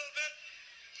control a little bit.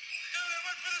 Dugan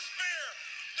went for the spear.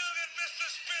 Dugan missed the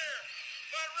spear.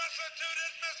 But Wrestling two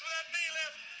didn't miss with that knee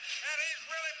lift. And he's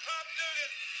really popped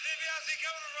Dugan. DiBiase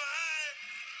coming from behind.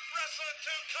 Wrestling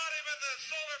two caught him in the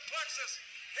solar plexus.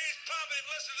 He's pumping.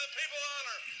 Listen to the people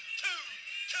holler. Two,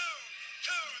 two,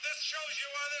 two. This shows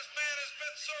you why this man has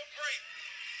been so great.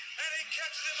 And he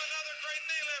catches him another great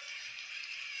knee lift.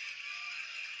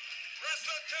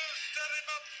 Wrestling two stood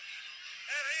him up.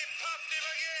 And he popped him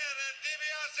again. And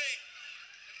DiBiase,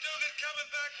 Dugan coming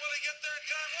back. Will he get there in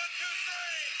time?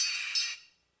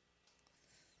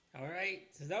 1, 2, 3. All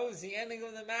right, so that was the ending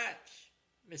of the match.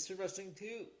 Mr. Wrestling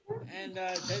 2 and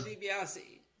Ted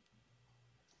DiBiase.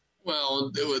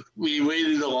 Well, we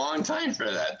waited a long time for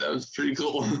that. That was pretty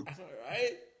cool.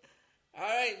 All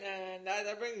right, and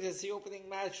that brings us the opening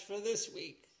match for this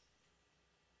week.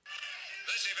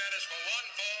 This event is for one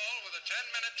fall with a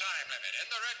 10-minute time limit. In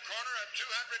the red corner at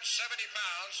 270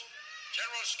 pounds,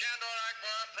 General Skandor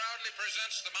Akbar proudly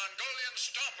presents the Mongolian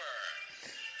Stomper.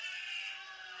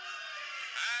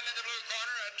 And in the blue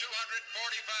corner at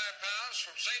 245 pounds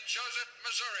from St. Joseph,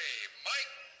 Missouri,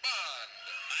 Mike Bond.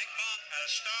 Mike Bond, a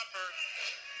Stomper.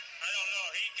 I don't know.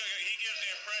 He gives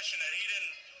the impression that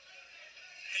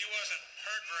he wasn't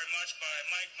hurt very much by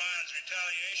Mike Bond's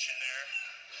retaliation there.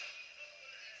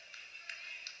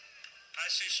 I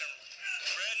see some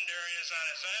reddened areas on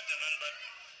his abdomen, but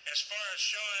as far as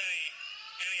showing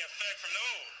any effect from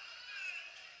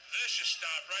vicious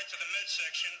stomp right to the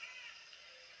midsection.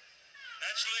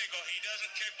 That's legal. He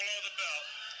doesn't kick below the belt.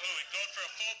 Oh, he goes for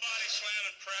a full body slam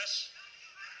and press.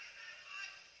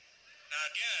 Now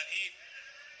again, he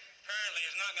apparently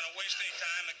is not going to waste any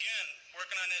time. Again,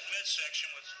 working on that midsection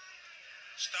with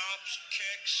stomps,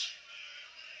 kicks.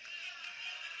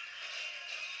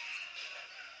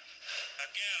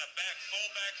 Again, a full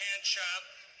backhand chop.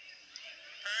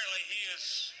 Apparently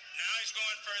he's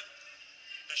going for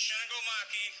the Shingo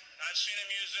Maki. I've seen him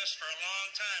use this for a long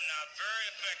time now. Very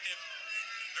effective.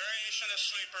 Variation of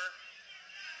sleeper.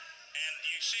 And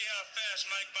you see how fast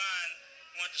Mike Bond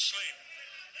went to sleep.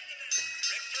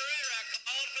 Rick Ferreira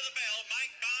called for the bell.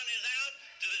 Mike Bond is out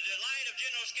to the delight of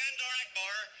General Skandor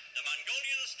Akbar, the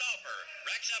Mongolian Stomper.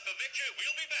 Racks up a victory.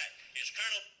 We'll be back. It's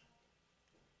Colonel...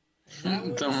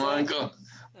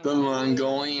 The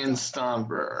Mongolian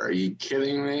Stomper. Are you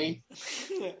kidding me?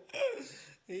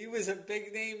 He was a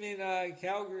big name in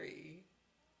Calgary.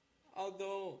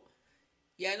 Although,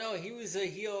 he was a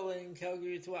heel in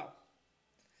Calgary as well.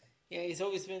 Yeah, he's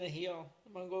always been a heel.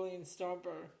 The Mongolian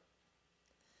Stomper.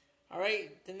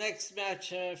 Alright, the next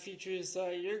match features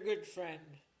your good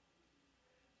friend,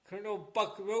 Colonel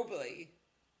Buck Robley.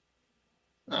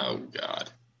 Oh,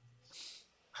 God.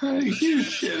 Are you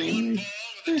shitting me?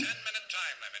 With a 10-minute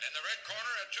time limit. In the red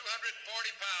corner at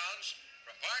 240 pounds,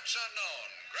 from parts unknown,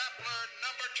 grappler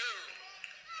number 2.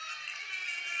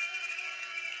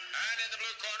 And in the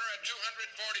blue corner at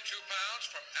 242 pounds,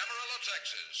 from Amarillo,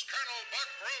 Texas, Colonel Buck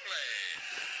Robley.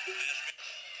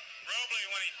 Robley,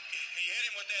 when he hit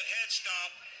him with that head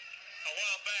stomp a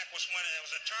while back, was when it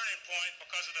was a turning point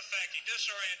because of the fact he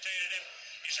disorientated him.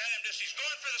 He's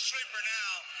going for the sleeper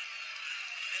now.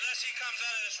 Unless he comes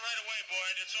out of this right away,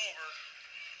 Boyd, it's over.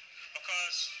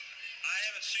 Because I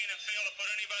haven't seen him fail to put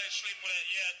anybody to sleep with it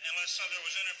yet, unless there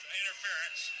was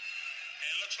interference. And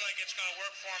it looks like it's going to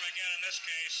work for him again in this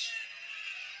case.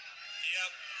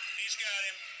 Yep, he's got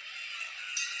him.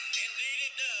 Indeed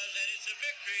it does, and it's a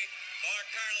victory for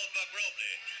Colonel Buck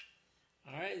Robley.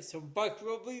 All right, so Buck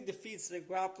Robley defeats the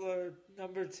grappler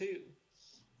number 2.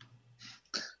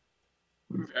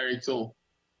 Very cool.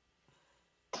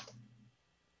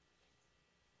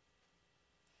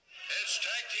 It's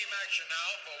tag team action now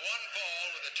for one fall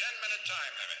with a 10-minute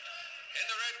time limit. In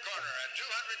the red corner at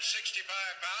 265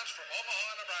 pounds from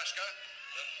Omaha, Nebraska,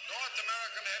 the North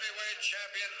American heavyweight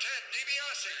champion Ted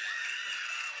DiBiase.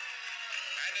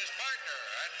 And his partner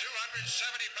at 270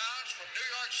 pounds from New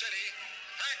York City,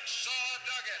 Hacksaw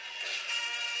Duggan.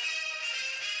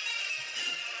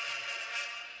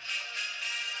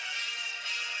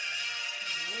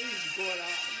 What is going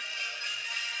on?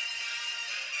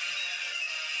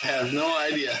 I have no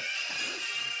idea.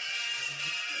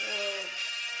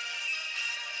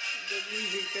 The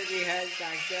music that he had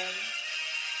back then.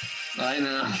 I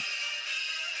know.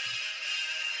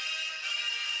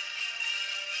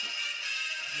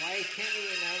 Why can't he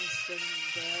announce the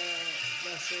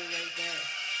wrestler right there?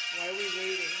 Why are we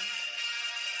waiting?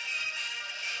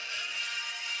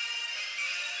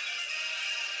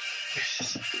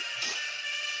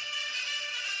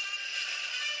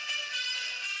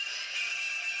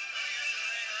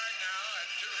 Right now at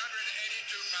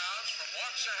 282 pounds from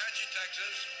Waxahachie,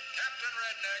 Texas, Captain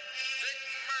Redneck, Dick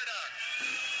Murdoch.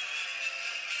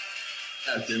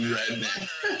 Captain Redneck.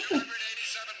 287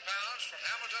 pounds from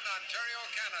Hamilton, Ontario,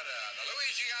 Canada, the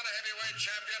Louisiana heavyweight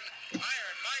champion,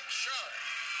 Iron Mike Sharp.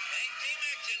 Tag team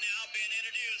action now being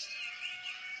introduced.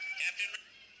 Captain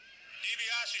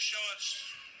DiBiase showing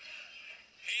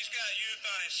he's got youth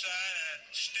on his side and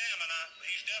stamina.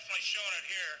 He's definitely showing it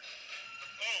here.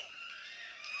 Oh,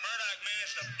 Murdoch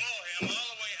managed to pull him all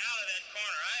the way out of that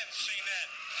corner. I haven't seen that.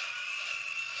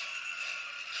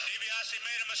 DiBiase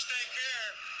made a mistake here.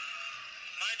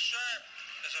 Mike Sharp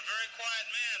is a very quiet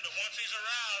man, but once he's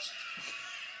aroused,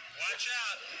 watch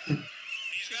out.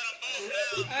 He's got them both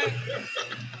now.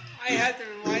 I had to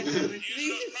remind him. Did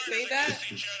he just say that?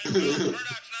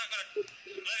 Murdoch's not going to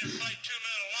let him fight 2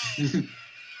 men alone.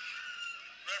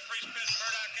 Referee's pitched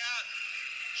Murdoch out.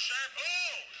 Sharp,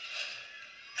 oh!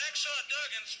 Hacksaw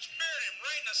Duggan speared him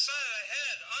right in the side of the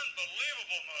head.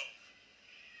 Unbelievable move.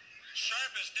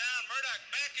 Sharp is down. Murdoch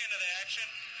back into the action.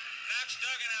 Knocks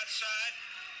Duggan outside.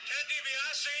 Ted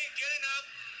DiBiase getting up,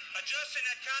 adjusting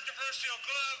that controversial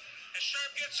glove, and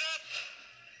Sharp gets up.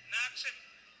 Knocks him.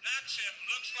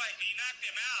 Looks like he knocked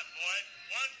him out, Boyd.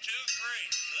 1, 2,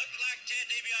 3. Looks like Ted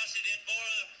DiBiase did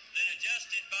more than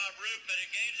adjusted Bob Roop, but it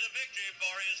gains a victory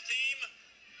for his team.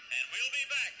 And we'll be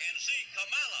back and see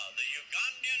Kamala, the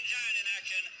Ugandan giant, in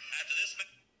action after this.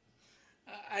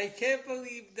 I can't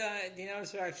believe that the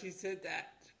announcer actually said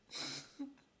that.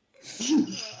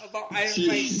 About Iron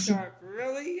Mike Sharp.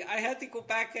 Really? I had to go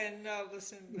back and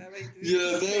listen. Like,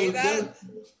 Yeah,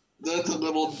 that's a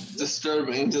little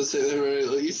disturbing, to say the very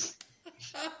least.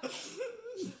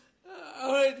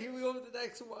 Alright, here we go with the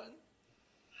next one.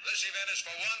 This event is for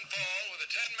one fall with a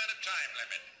 10-minute time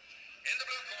limit. In the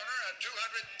blue corner at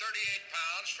 238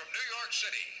 pounds from New York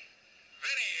City,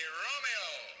 Vinny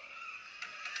Romeo.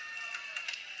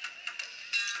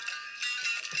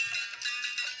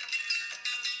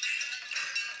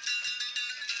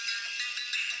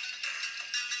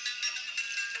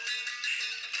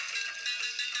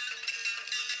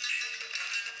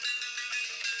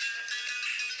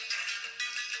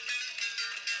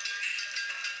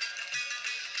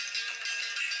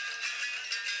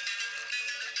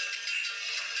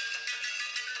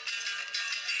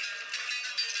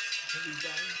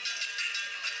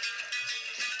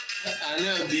 I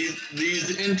know these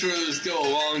intros go a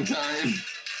long time. And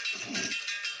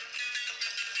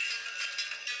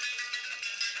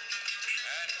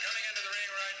coming into the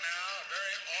ring right now, a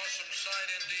very awesome sight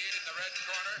indeed in the red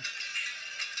corner.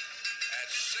 At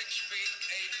 6 feet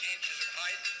 8 inches of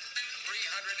height,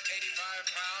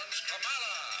 385 pounds,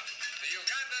 Kamala, the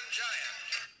Ugandan giant.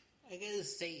 I gotta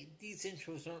say, these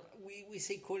intros are, we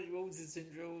say Cody Rhodes'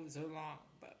 intros are long,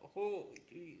 but holy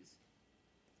jeez.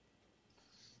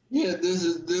 Yeah, this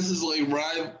is like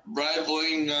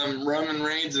rivaling Roman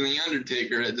Reigns and The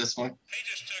Undertaker at this point. He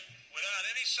just took, without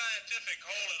any scientific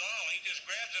hold at all, he just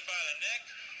grabs him by the neck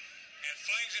and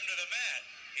flings him to the mat.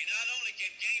 He not only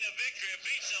can gain a victory and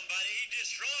beat somebody, he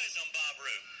destroys them, Bob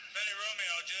Roop. Benny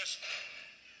Romeo just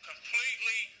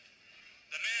completely,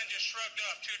 the man just shrugged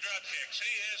off 2 drop kicks.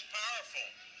 He is powerful.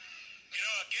 You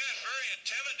know, again, very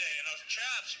intimidating, those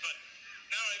chops, but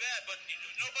not only that, but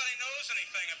nobody knows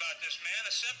anything about this man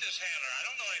except his handler. I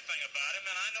don't know anything about him,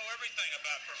 and I know everything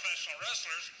about professional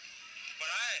wrestlers,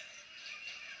 but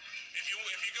if you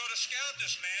go to scout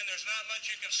this man, there's not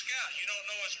much you can scout. You don't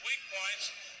know his weak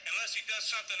points unless he does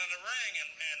something in the ring,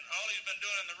 and all he's been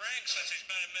doing in the ring since he's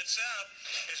been in Mid-South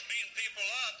is beating people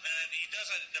up, and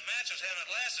the matches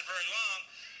haven't lasted very long.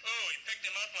 Oh, he picked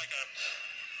him up like a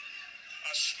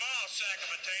small sack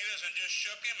of potatoes and just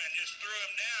shook him and just threw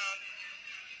him down.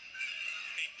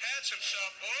 He pats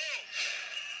himself. Oh!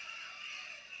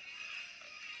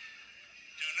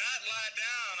 Do not lie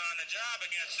down on the job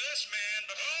against this man,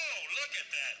 but oh, look at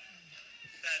that.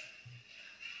 That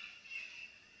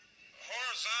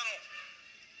horizontal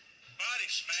body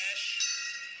smash.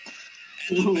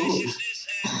 And the viciousness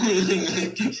and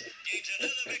tactics gains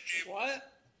another victory. What?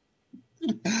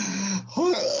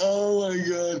 Oh my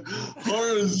god.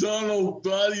 Horizontal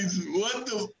bodies. What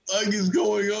the fuck is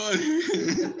going on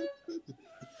here?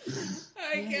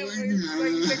 I can't believe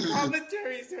like, the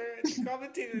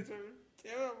commentators are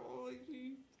terrible. Like,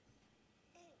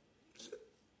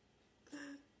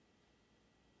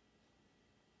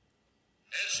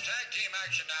 It's tag team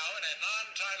action now in a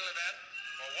non-title event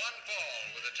for one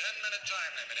fall with a 10-minute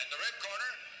time limit. In the red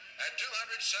corner, At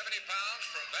 270 pounds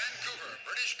from Vancouver,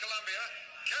 British Columbia,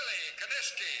 Kelly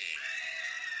Kaniski.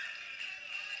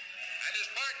 And his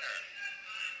partner.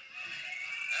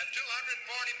 At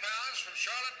 240 pounds from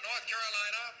Charlotte, North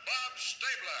Carolina, Bob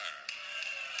Stabler.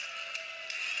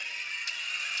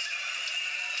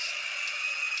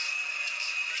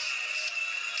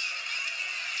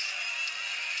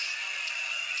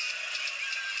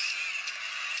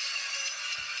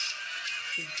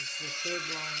 I think this is the third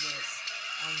longest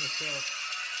on the show.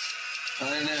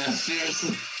 I know,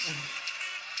 seriously.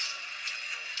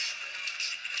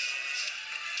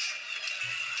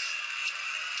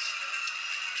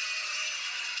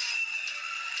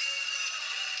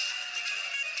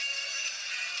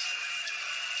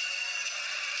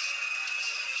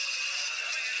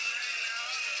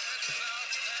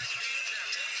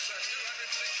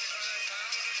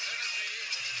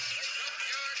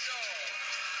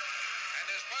 And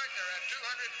his partner at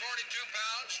 242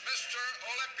 pounds, Mr.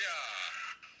 Olympia.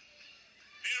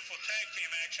 Beautiful tag team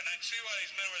action. I can see why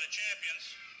these men were the champions.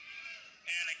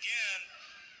 And again,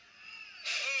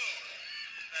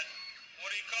 that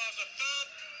what he calls a thump.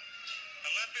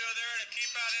 Olympia there to keep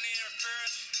out any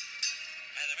interference.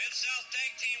 And the Mid-South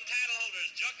Tag Team title holders,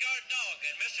 Junkyard Dog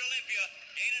and Mr. Olympia,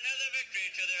 gain another victory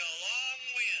to their long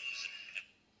wins.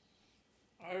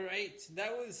 All right,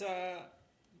 that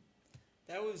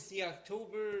was the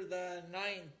October the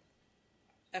 9th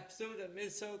episode of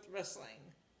Mid-South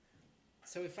Wrestling.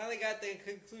 So we finally got the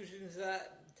conclusions of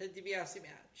that Ted DiBiase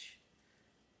match.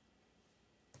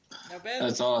 Now Ben,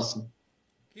 That's awesome.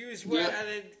 here's where I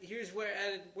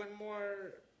added one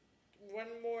more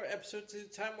episode to the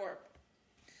Time Warp.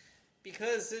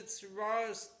 Because it's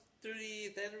Raw's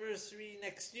 30th anniversary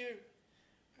next year,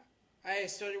 I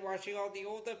started watching all the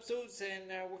old episodes, and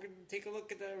we're going to take a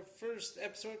look at the first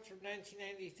episode from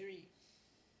 1993.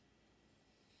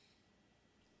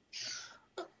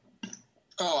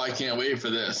 Oh, I can't wait for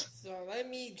this. So let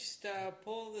me just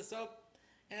pull this up,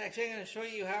 and actually I'm going to show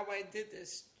you how I did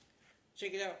this.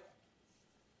 Check it out.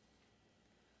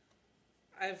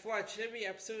 I've watched every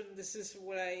episode, and this is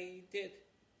what I did.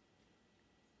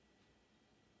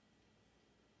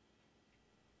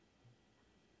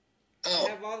 Oh,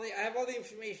 I have all the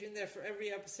information there for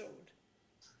every episode.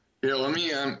 here, let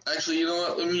me, actually, you know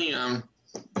what? Let me,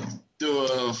 do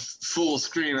a full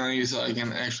screen on you so I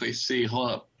can actually see.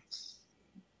 Hold up.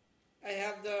 I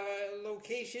have the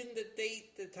location, the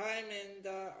date, the time, and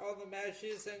all the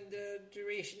matches and the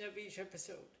duration of each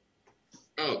episode.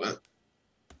 Oh,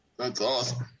 that's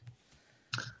awesome.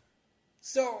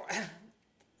 So,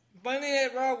 Monday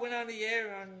Night Raw went on the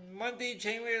air on Monday,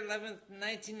 January 11th,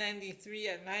 1993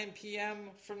 at 9 p.m.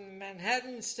 from the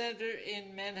Manhattan Center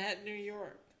in Manhattan, New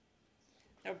York.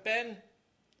 Now, Ben,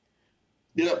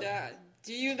 Yep.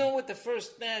 do you know what the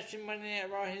first match in Monday Night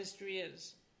Raw history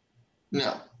is?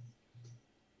 No.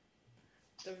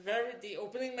 The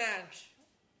opening match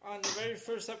on the very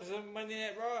first episode of Monday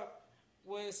Night Raw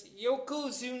was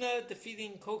Yokozuna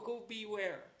defeating Koko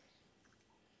Beware.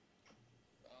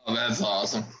 Oh, that's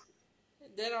awesome.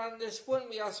 Then on this one,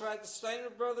 we also had the Steiner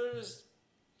Brothers,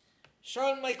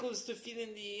 Shawn Michaels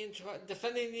defending the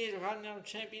Intercontinental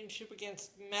Championship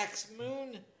against Max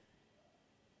Moon,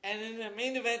 and in the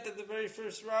main event of the very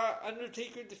first Raw,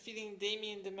 Undertaker defeating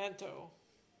Damien Demento.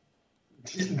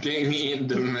 Damien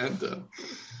Demento.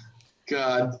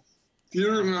 God. Do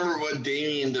you remember what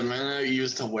Damien Demento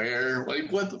used to wear?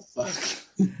 Like, what the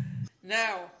fuck?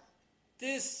 Now,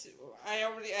 this, I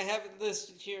have it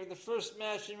listed here. The first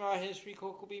match in Raw history,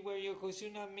 Koko Beware,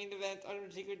 Yokozuna, main event,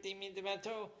 Undertaker, Damien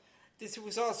Demento. This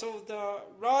was also the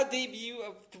Raw debut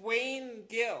of Dwayne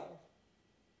Gill.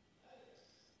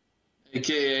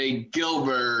 A.K.A.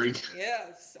 Gilbert.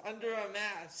 Yes, under a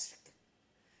mask.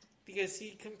 Because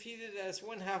he competed as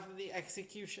one half of the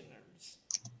Executioners.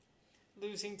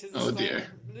 Losing to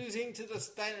the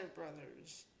Steiner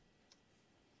Brothers.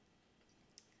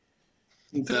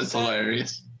 That's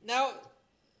hilarious. Now,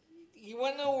 you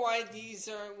want to know why these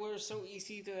were so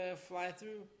easy to fly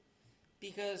through?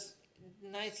 Because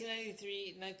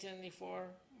 1993, 1994,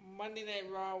 Monday Night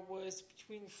Raw was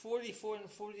between 44 and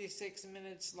 46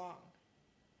 minutes long.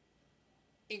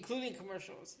 Including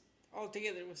commercials.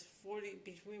 Altogether, it was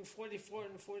between 44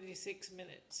 and 46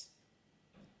 minutes.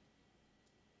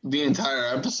 The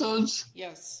entire episodes?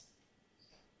 Yes.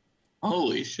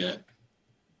 Holy shit.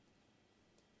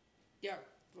 Yeah.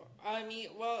 I mean,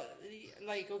 well,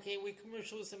 like, okay, with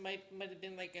commercials, it might have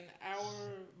been like an hour,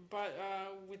 but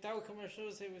without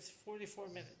commercials, it was 44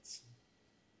 minutes.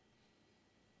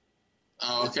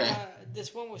 Oh, okay.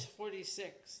 This one was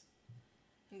 46.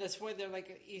 And that's why they're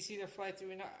like easy to fly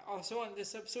through. And also on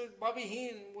this episode, Bobby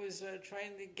Heenan was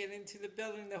trying to get into the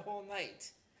building the whole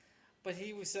night, but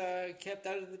he was kept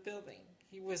out of the building.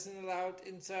 He wasn't allowed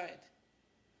inside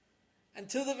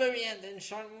until the very end. And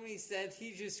Sean Mooney said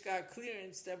he just got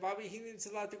clearance that Bobby Heenan's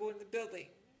allowed to go in the building,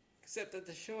 except that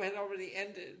the show had already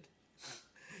ended.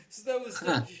 So that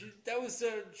was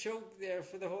the joke there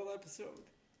for the whole episode.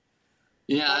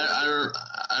 Yeah,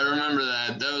 I remember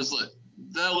that.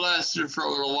 That lasted for a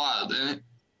little while, didn't it?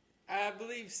 I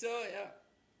believe so, yeah.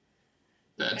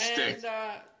 That stick.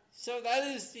 So that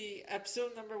is the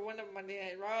episode number 1 of Monday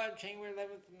Night Raw, January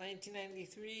 11th,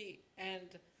 1993.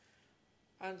 And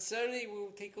on Saturday,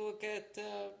 we'll take a look at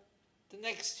the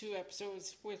next 2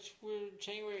 episodes, which were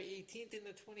January 18th and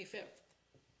the 25th.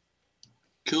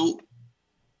 Cool.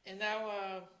 And now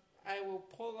I will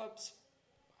pull up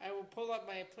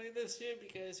my playlist here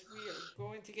because we are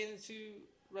going to get into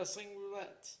Wrestling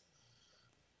Roulette.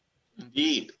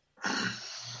 Indeed.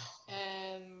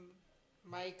 And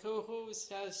my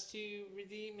co-host has to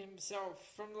redeem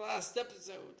himself from the last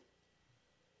episode.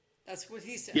 That's what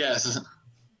he said. Yes.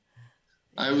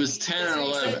 I was 10 and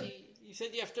 11. You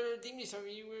said you have to redeem yourself.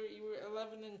 You were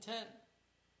 11 and 10.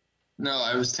 No,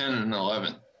 I was 10 and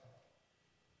 11.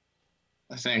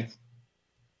 I think.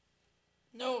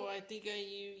 No, I think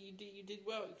you did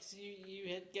well because you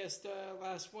had guessed the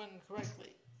last one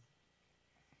correctly.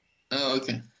 Oh,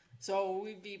 okay. So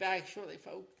we'll be back shortly,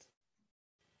 folks.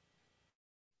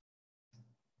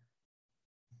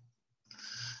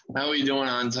 How are we doing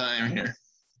on time here?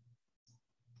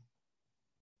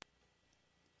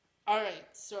 All right,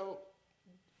 so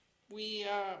we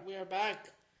are back,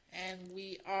 and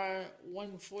we are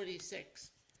 146.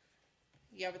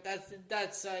 Yeah, but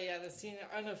that's the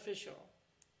unofficial.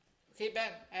 Okay,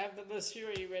 Ben, I have the list here.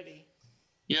 Are you ready?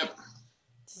 Yep.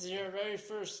 This is your very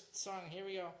first song. Here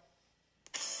we go.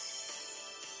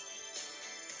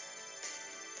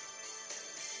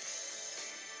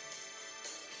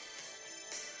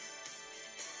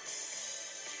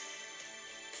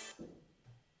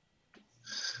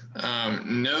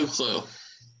 No clue.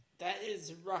 That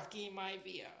is Rocky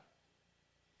Maivia.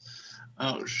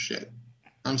 Oh, shit.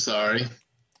 I'm sorry.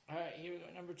 All right, here we go.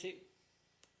 Number 2.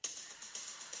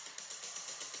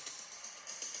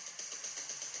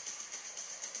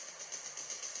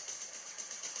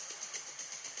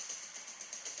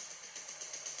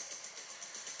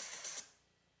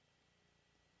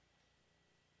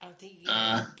 I don't think you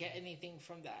can get anything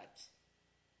from that.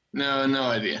 No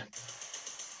idea.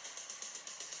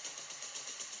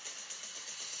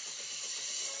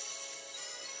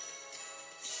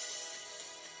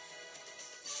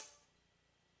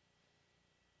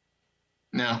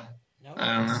 No. No,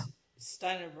 I don't know.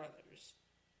 Steiner Brothers.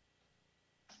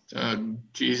 Oh,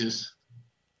 Jesus.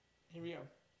 Here we go.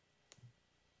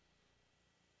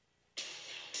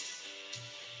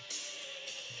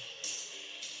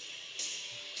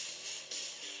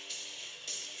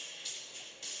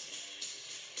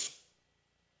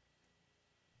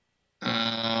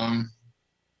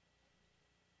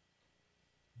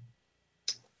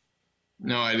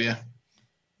 No idea.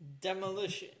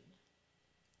 Demolition.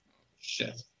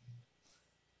 Shit.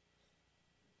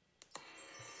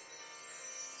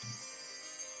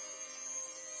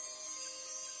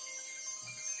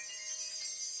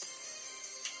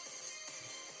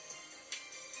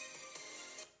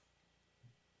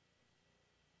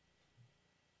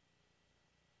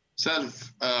 Is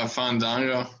that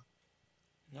Fandango?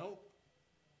 Nope.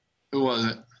 Who was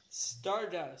it?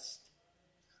 Stardust.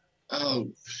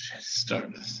 Oh, shit,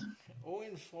 Stardust. 0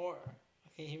 and 4.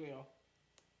 Okay, here we go.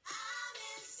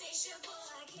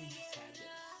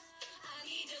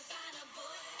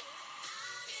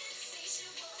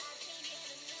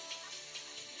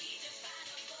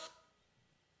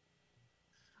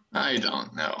 I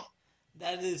don't know.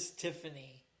 That is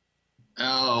Tiffany.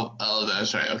 Oh,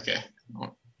 that's right. Okay.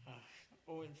 0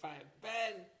 and 5.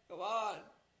 Ben, come on.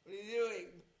 What are you doing?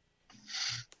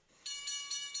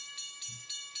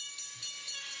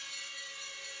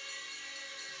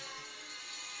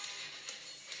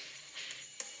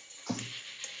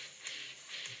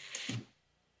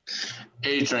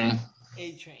 A-Train.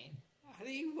 A-Train. How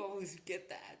do you always get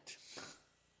that?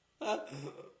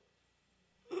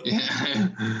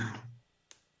 Yeah.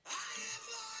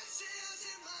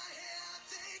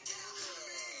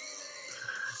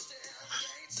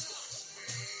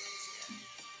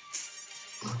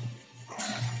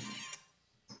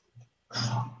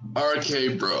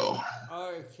 RK Bro.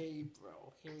 RK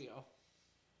Bro. Here we go.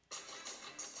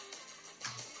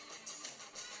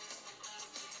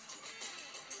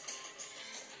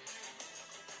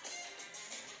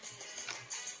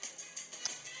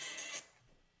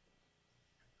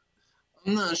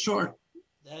 I'm not sure.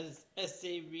 That is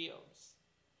S.A. Rios.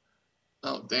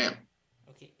 Oh, damn.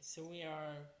 Okay, so we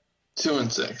are 2 and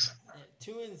 6.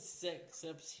 2 and 6.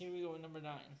 Here we go, number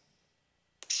 9.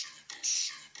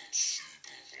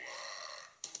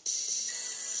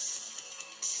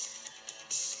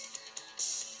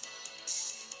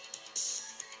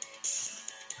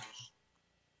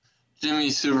 Jimmy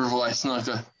Superfly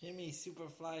Snuka. Jimmy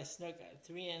Superfly Snuka,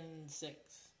 3 and 6.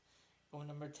 Go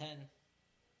number 10.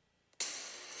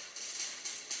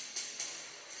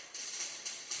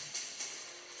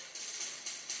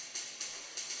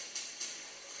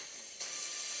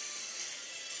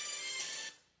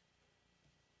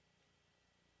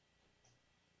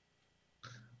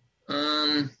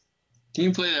 Can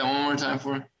you play that one more time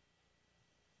for me?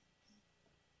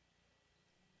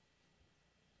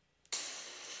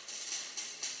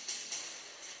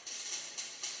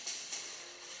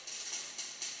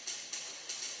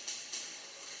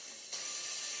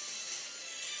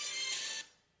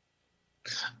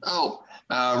 Oh,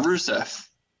 Rusev.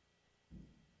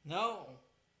 No.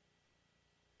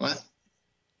 What?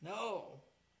 No.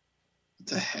 What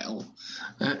the hell?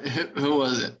 Who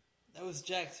was it? That was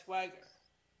Jack Swagger.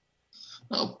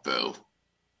 Oh, boo.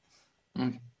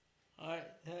 All right,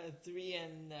 3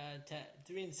 and 10,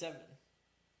 3 and 7.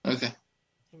 Okay.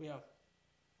 Here we go.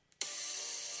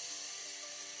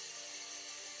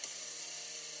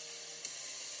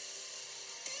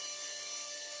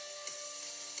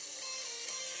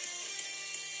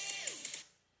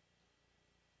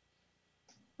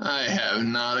 I have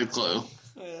not a clue.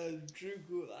 Drew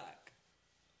Gulak.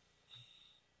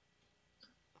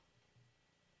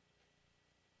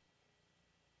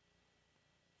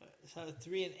 So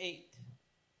 3 and 8.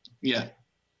 Yeah.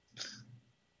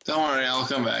 Don't worry, I'll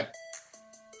come back.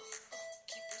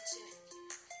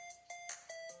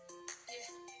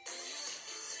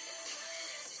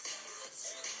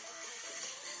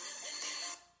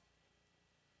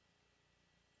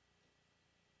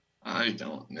 I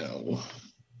don't know.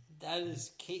 That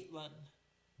is Caitlyn.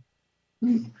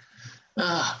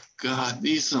 Oh, God,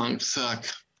 these songs suck.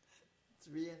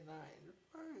 3 and 9.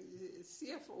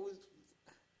 CFO was...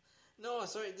 No,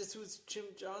 sorry, this was Jim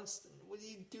Johnston. What are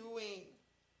you doing?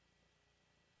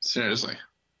 Seriously.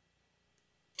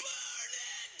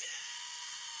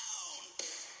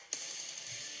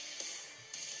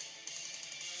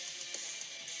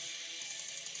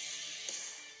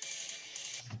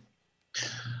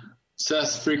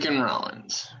 Seth freaking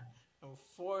Rollins. Oh,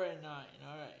 4 and 9.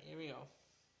 All right, here we go.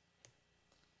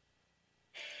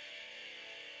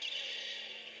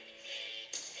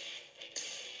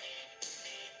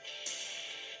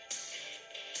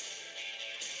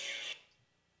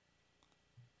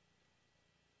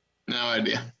 No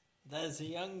idea. That is the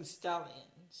Young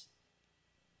Stallions.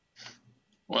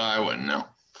 Well, I wouldn't know.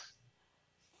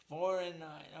 4 and 9.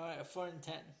 All right, 4 and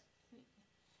 10.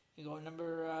 You go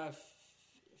number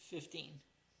 15.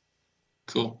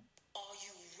 Cool. Are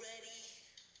you ready?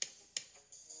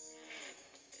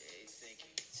 You think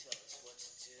you can tell us what to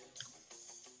do?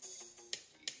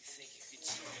 You think you can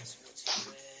tell us what to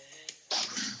wear?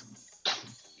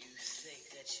 You think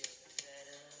that you're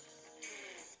better?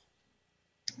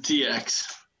 DX.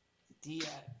 DX.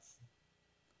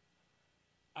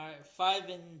 All right, 5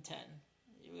 and 10.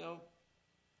 Here we go.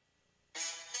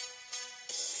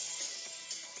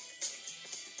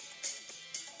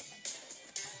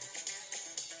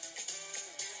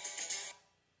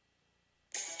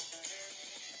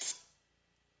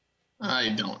 I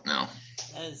don't know.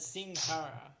 That is Sin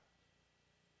Cara.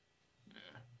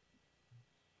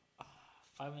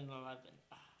 5 and 11.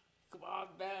 Come on,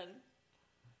 Ben.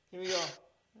 Here we go.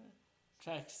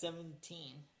 Track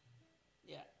 17.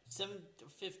 Yeah,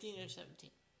 15 or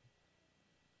 17.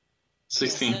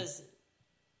 16.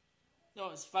 No,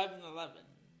 it's 5 and 11.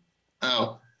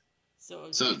 Oh. So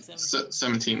it's So, like 17.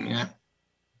 17, yeah.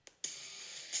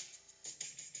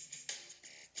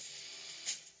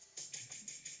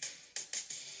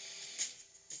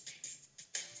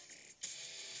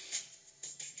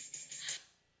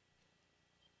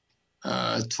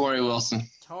 Tori Wilson.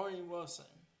 Tori Wilson.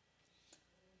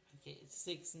 Okay,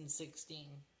 6 and 16.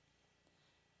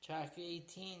 Track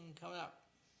 18 coming up.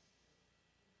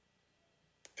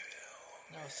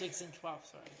 No, 6 and 12,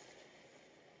 sorry.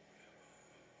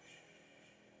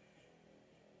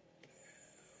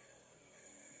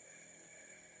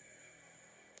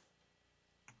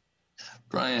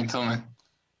 Brian Pillman.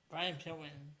 Brian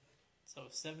Pillman. So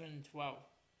 7 and 12.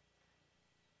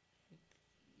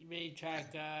 You ready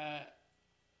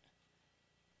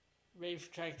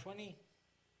for track 20?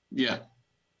 Yeah.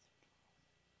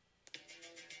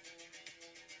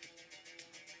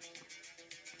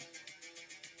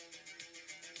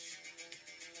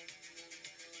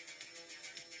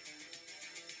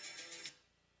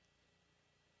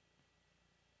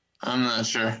 I'm not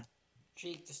sure.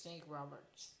 Jake the Snake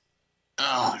Roberts.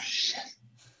 Oh, shit.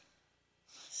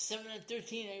 7 and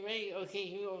 13, are you ready? Okay,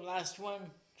 here we go. Last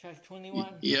one. Track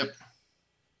 21. Yep.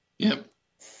 Hey,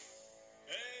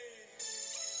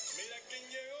 mira quién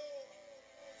llegó,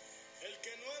 el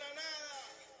que no era nada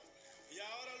y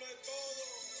ahora lo es todo.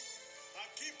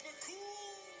 Aquí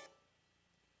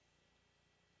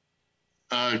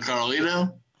Pacú. Carlito?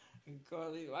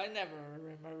 Carlito. I never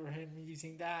remember him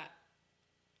using that.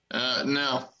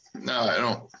 No, I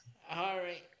don't. All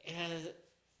right. It has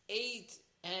 8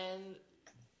 and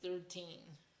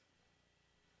 13.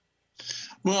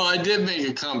 Well, I did make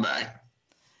a comeback.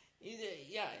 You did.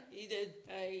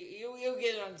 You'll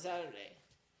get it on Saturday.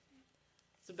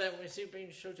 So that when we bring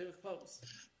the show to a close.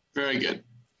 Very good.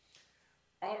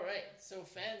 All right. So,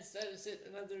 fans, that is it.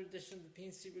 Another edition of the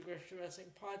PNC Progression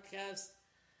Wrestling Podcast.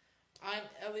 I'm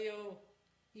Elio.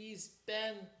 He's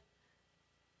Ben.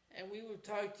 And we will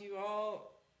talk to you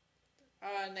all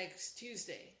next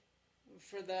Tuesday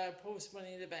for the Post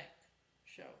Money in the Bank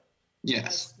show.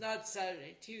 Yes. Not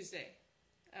Saturday, Tuesday.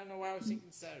 I don't know why I was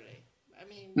thinking Saturday. I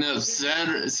mean... No,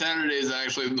 Saturday is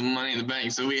actually the Money in the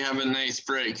Bank, so we have a nice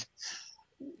break.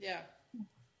 Yeah.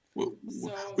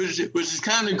 Which is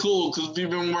kind of cool, because we've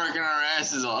been working our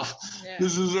asses off. Yeah.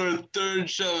 This is our third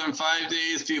show in 5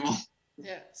 days, people.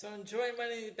 Yeah, so enjoy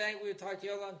Money in the Bank. We'll talk to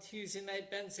you all on Tuesday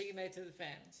night. Ben, say goodnight to the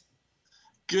fans.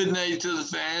 Good night to the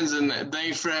fans, and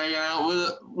thanks for hanging out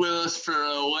with us for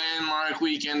a landmark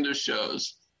weekend of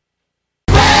shows.